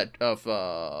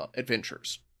of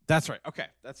adventures. That's right. Okay,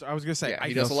 that's what I was gonna say. Yeah,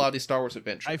 he does a lot of these Star Wars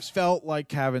adventures. I felt like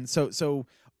Cavan. So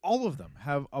all of them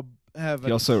have.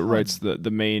 He also writes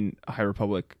the main High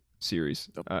Republic series.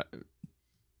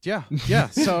 Yeah.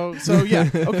 So yeah.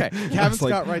 Okay. Kevin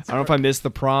Scott writes. I don't know if I missed the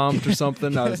prompt or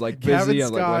something. I was like busy. Kevin I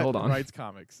was like, wait, hold on. Writes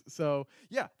comics. So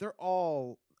yeah, they're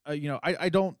all. I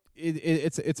don't.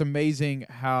 It's amazing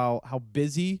how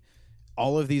busy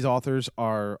all of these authors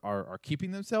are keeping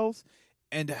themselves,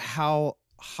 and how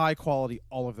high quality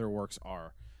all of their works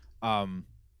are.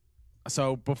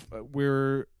 So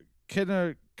we're kind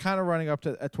of running up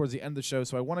to towards the end of the show.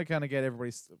 So I want to kind of get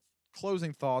everybody's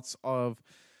closing thoughts of.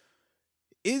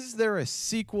 Is there a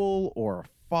sequel or a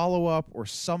follow-up or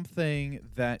something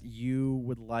that you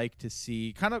would like to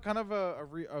see? Kind of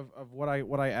of what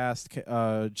I asked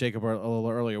Jacob a little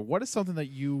earlier. What is something that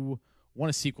you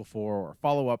want a sequel for, or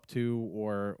follow up to,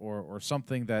 or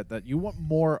something that you want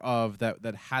more of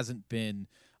that hasn't been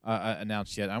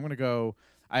announced yet? I'm gonna go.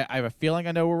 I have a feeling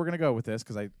I know where we're gonna go with this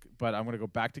but I'm gonna go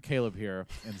back to Caleb here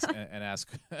and ask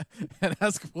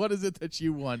what is it that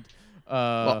you want?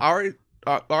 Well, I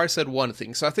already said one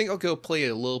thing, so I think I'll go play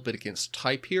a little bit against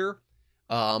type here.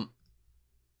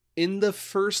 In the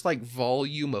first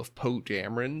volume of Poe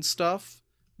Dameron stuff,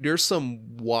 there's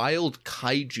some wild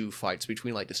kaiju fights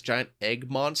between this giant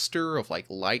egg monster of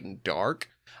light and dark.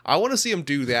 I want to see him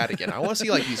do that again. I want to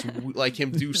see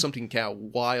him do something kind of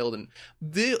wild and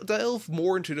delve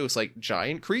more into those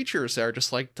giant creatures that are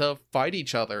just to fight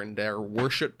each other and they're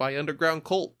worshipped by underground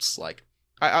cults.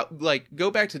 I go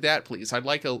back to that, please. I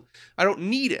don't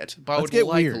need it, but I would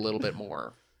like a little bit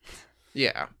more.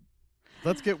 Yeah.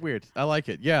 Let's get weird. I like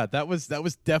it. Yeah, that was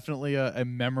definitely a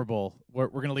memorable. We're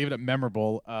gonna leave it at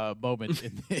memorable moment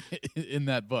in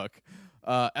that book.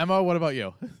 Emma, what about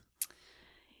you?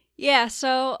 Yeah,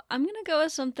 so I'm gonna go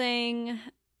with something,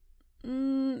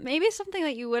 maybe something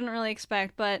that you wouldn't really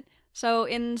expect, but. So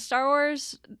in Star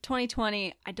Wars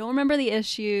 2020, I don't remember the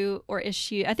issue.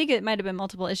 I think it might have been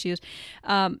multiple issues.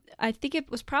 I think it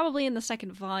was probably in the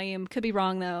second volume. Could be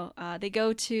wrong, though. They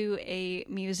go to a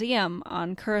museum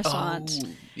on Coruscant. Oh,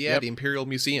 yeah, the Imperial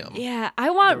Museum. Yeah, I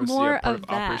want more part of of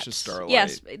that. Operation Starlight.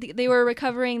 Yes, they were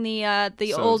recovering the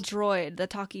old droid, the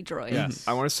talkie droid. Yes.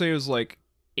 I want to say it was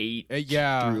 8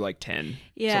 through 10.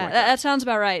 Yeah, that sounds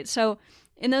about right. So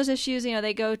in those issues,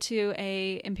 they go to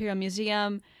a Imperial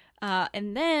Museum.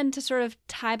 And then to sort of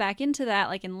tie back into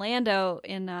that, in Lando,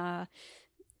 in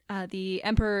the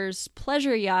Emperor's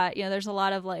pleasure yacht, there's a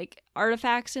lot of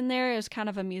artifacts in there. It's kind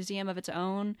of a museum of its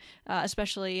own,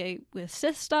 especially with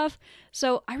Sith stuff.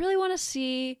 So I really want to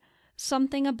see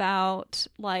something about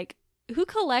who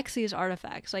collects these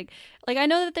artifacts. Like I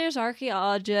know that there's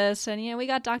archaeologists and we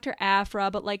got Dr. Aphra,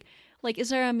 but is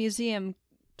there a museum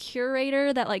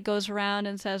curator that goes around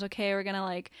and says, okay, we're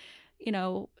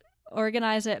gonna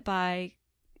organize it by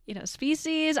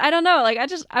species? I don't know.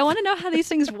 I want to know how these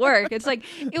things work. It's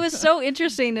it was so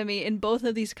interesting to me in both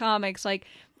of these comics.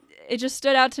 It just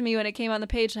stood out to me when it came on the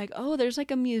page. Oh, there's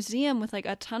a museum with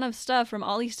a ton of stuff from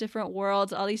all these different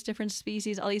worlds, all these different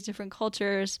species, all these different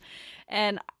cultures,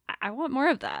 and I want more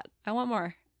of that. I want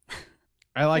more.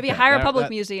 I like maybe a High Republic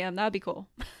museum. That would be cool.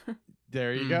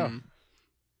 There you go.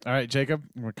 All right, Jacob,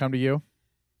 we'll come to you.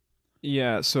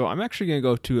 Yeah, so I'm actually going to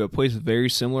go to a place very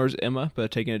similar as Emma, but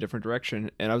taking a different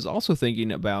direction. And I was also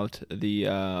thinking about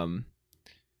that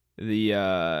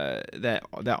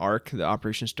arc, the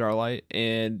Operation Starlight,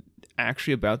 and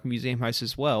actually about the museum heist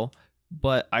as well.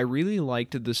 But I really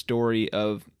liked the story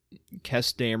of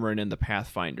Kes Dameron and the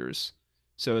Pathfinders.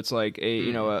 So it's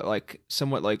a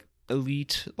somewhat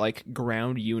elite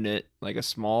ground unit, a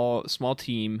small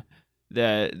team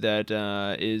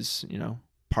that is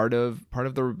part of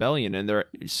the rebellion, and they're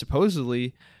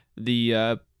supposedly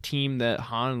the team that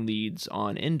Han leads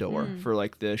on Endor for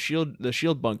like the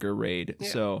shield bunker raid. Yeah,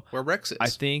 so where Rex is. I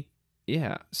think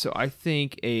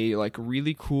a like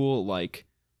really cool like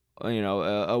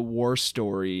a war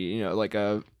story, like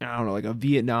a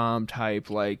Vietnam type,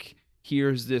 like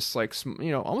here's this like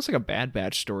almost like a Bad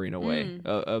Batch story in a way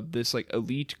of this like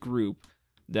elite group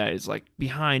that is like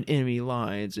behind enemy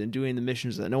lines and doing the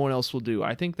missions that no one else will do.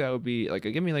 I think that would be like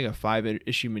give me like a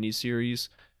 5-issue miniseries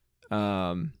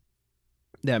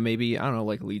that maybe, I don't know,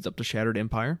 like leads up to Shattered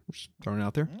Empire. Just throwing it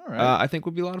out there. All right. I think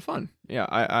would be a lot of fun. Yeah,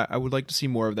 I would like to see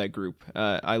more of that group.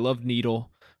 I love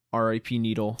Needle, R.I.P.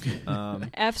 Needle.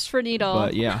 F's for Needle.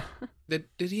 But yeah, Did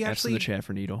he F's in actually? the chat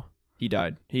for Needle. He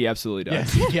died. He absolutely died.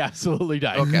 Yes, he absolutely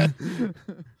died. Okay.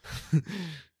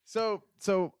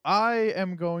 So I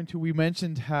am going to. We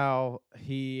mentioned how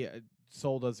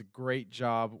Soule does a great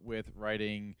job with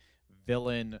writing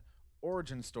villain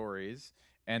origin stories,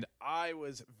 and I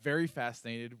was very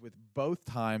fascinated with both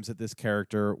times that this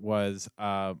character was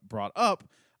brought up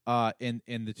in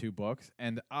the two books,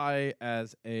 and I,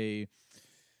 as a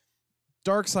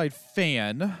dark side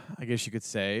fan, I guess you could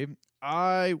say,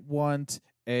 I want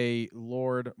a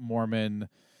Lord Mormon.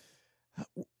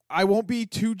 I won't be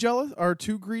too jealous or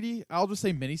too greedy. I'll just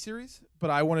say miniseries, but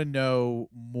I want to know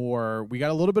more. We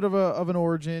got a little bit of an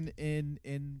origin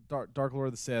in Dark Lord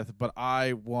of the Sith, but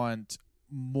I want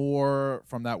more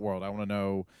from that world. I want to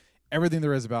know everything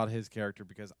there is about his character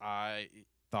because I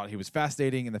thought he was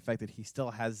fascinating, and the fact that he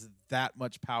still has that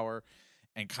much power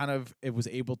and kind of it was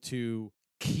able to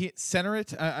center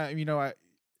it.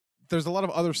 There's a lot of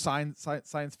other science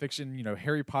fiction,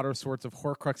 Harry Potter sorts of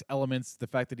Horcrux elements. The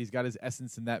fact that he's got his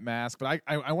essence in that mask, but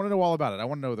I want to know all about it. I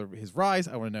want to know his rise.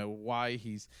 I want to know why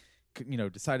he's,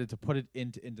 decided to put it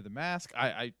into the mask.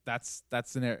 That's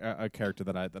a character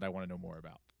that I want to know more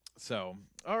about. So,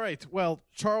 all right. Well,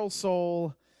 Charles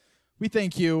Soule, we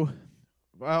thank you.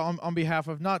 On behalf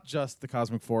of not just the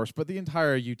Cosmic Force, but the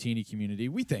entire Utini community,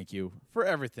 we thank you for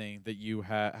everything that you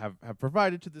have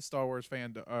provided to the Star Wars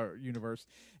fan universe,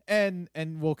 and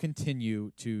will continue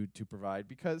to provide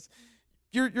because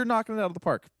you're knocking it out of the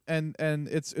park, and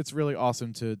it's really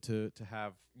awesome to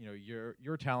have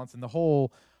your talents and the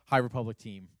whole High Republic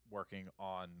team working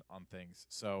on things.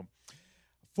 So.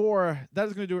 That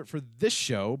is going to do it for this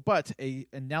show, but a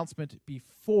announcement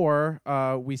before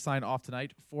we sign off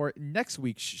tonight for next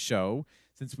week's show.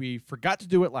 Since we forgot to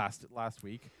do it last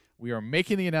week, we are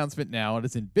making the announcement now, and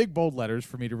it's in big bold letters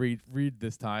for me to read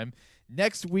this time.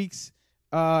 Next week's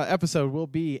episode will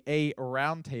be a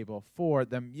roundtable for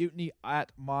the Mutiny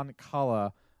at Mon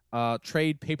Cala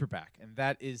trade paperback, and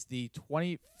that is the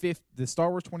Star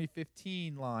Wars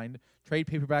 2015 line trade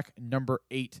paperback number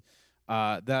 8.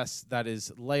 That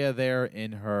is Leia there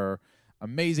in her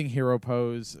amazing hero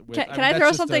pose. Can I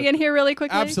throw something in here really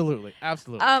quickly? Absolutely.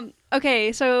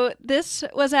 Okay, so this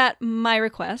was at my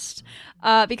request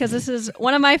because this is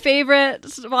one of my favorite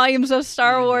volumes of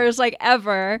Star Wars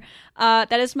ever.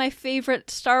 That is my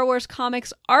favorite Star Wars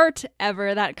comics art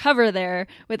ever, that cover there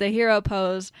with the hero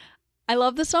pose. I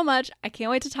love this so much. I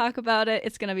can't wait to talk about it.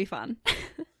 It's going to be fun.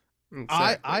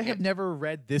 Exactly. I have never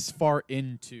read this far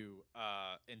into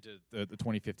the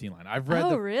 2015 line. I've read.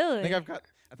 Oh, really? I think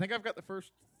I've got the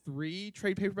first 3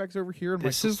 trade paperbacks over here.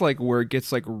 This is like where it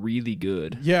gets like really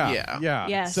good. Yeah.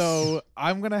 Yes. So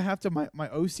I'm gonna have to my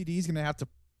OCD is gonna have to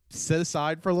set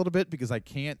aside for a little bit because I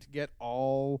can't get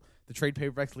all the trade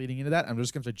paperbacks leading into that. I'm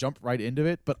just gonna have to jump right into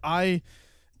it. But I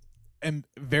am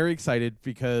very excited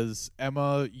because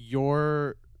Emma,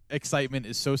 your excitement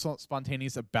is so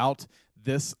spontaneous about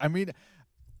this. I mean,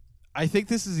 I think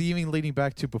this is even leading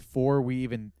back to before we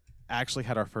even actually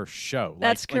had our first show.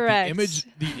 That's correct.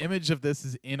 The image of this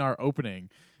is in our opening,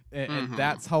 and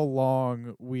that's how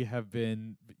long we have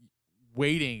been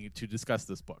waiting to discuss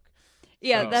this book.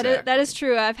 Yeah, that is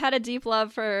true. I've had a deep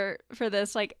love for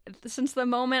this. Since the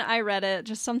moment I read it,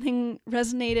 just something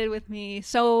resonated with me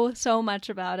so much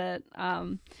about it.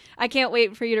 I can't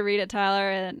wait for you to read it,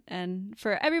 Tyler, and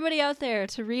for everybody out there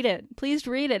to read it. Please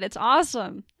read it. It's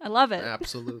awesome. I love it.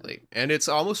 Absolutely, and it's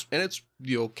kind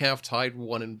of tied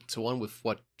one into one with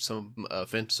what some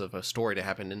events of a story to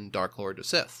happen in Dark Lord of the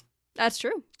Sith. That's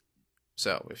true.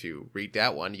 So if you read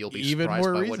that one, you'll be Even surprised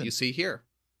more by reason. what you see here.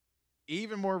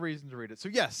 Even more reason to read it. So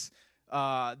yes,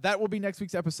 that will be next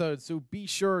week's episode. So be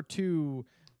sure to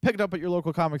pick it up at your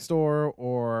local comic store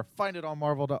or find it on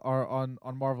Marvel or on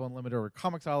Marvel Unlimited or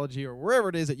Comixology or wherever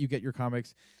it is that you get your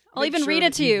comics. I'll even read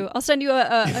it to you. I'll send you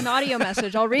an audio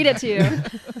message. I'll read it to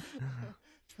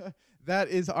you. that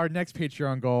is our next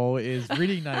Patreon goal, is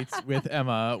reading nights with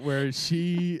Emma, where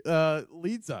she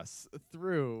leads us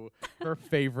through her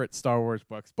favorite Star Wars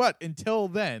books. But until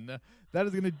then, that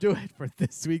is going to do it for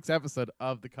this week's episode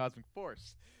of The Cosmic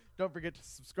Force. Don't forget to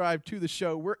subscribe to the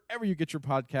show wherever you get your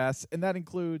podcasts, and that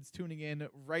includes tuning in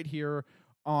right here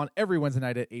on every Wednesday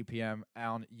night at 8 p.m.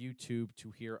 on YouTube to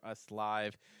hear us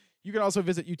live. You can also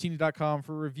visit utini.com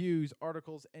for reviews,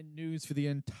 articles, and news for the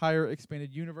entire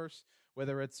expanded universe,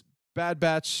 whether it's Bad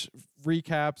Batch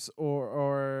recaps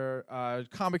or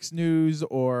comics news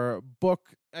or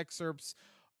book excerpts.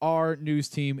 Our news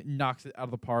team knocks it out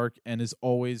of the park and is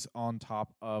always on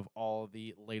top of all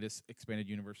the latest expanded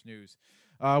universe news.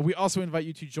 We also invite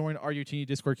you to join our Utini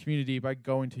Discord community by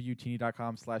going to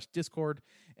utini.com/Discord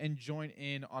and join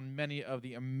in on many of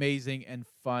the amazing and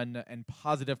fun and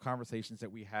positive conversations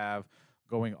that we have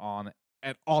going on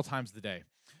at all times of the day.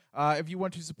 If you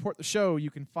want to support the show, you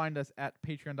can find us at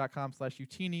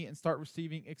patreon.com/Utini and start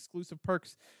receiving exclusive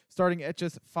perks starting at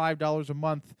just $5 a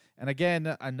month. And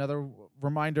again, another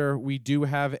reminder, we do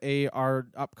have our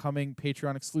upcoming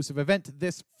Patreon exclusive event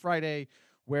this Friday,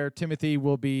 where Timothy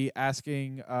will be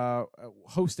hosting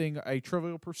a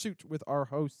Trivial Pursuit with our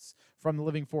hosts from the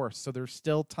Living Force. So there's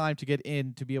still time to get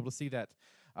in to be able to see that.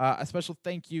 A special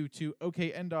thank you to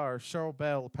OK Endar, Cheryl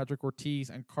Bell, Patrick Ortiz,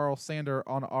 and Carl Sander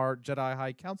on our Jedi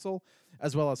High Council,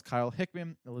 as well as Kyle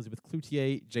Hickman, Elizabeth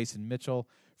Cloutier, Jason Mitchell,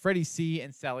 Freddie C.,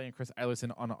 and Sally and Chris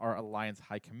Eilerson on our Alliance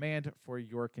High Command for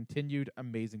your continued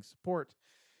amazing support.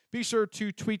 Be sure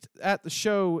to tweet at the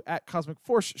show at Cosmic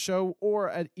Force Show or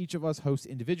at each of us hosts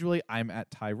individually. I'm at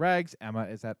Ty Rags, Emma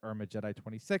is at Irma Jedi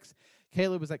 26,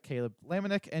 Caleb is at Caleb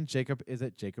Lamanik, and Jacob is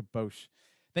at Jacob Bosch.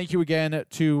 Thank you again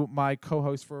to my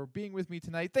co-host for being with me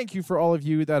tonight. Thank you for all of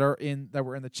you that were in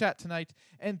the chat tonight,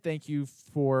 and thank you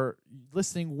for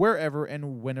listening wherever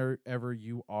and whenever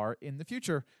you are in the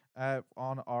future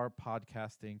on our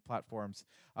podcasting platforms.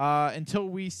 Until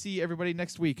we see everybody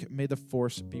next week, may the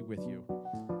Force be with you.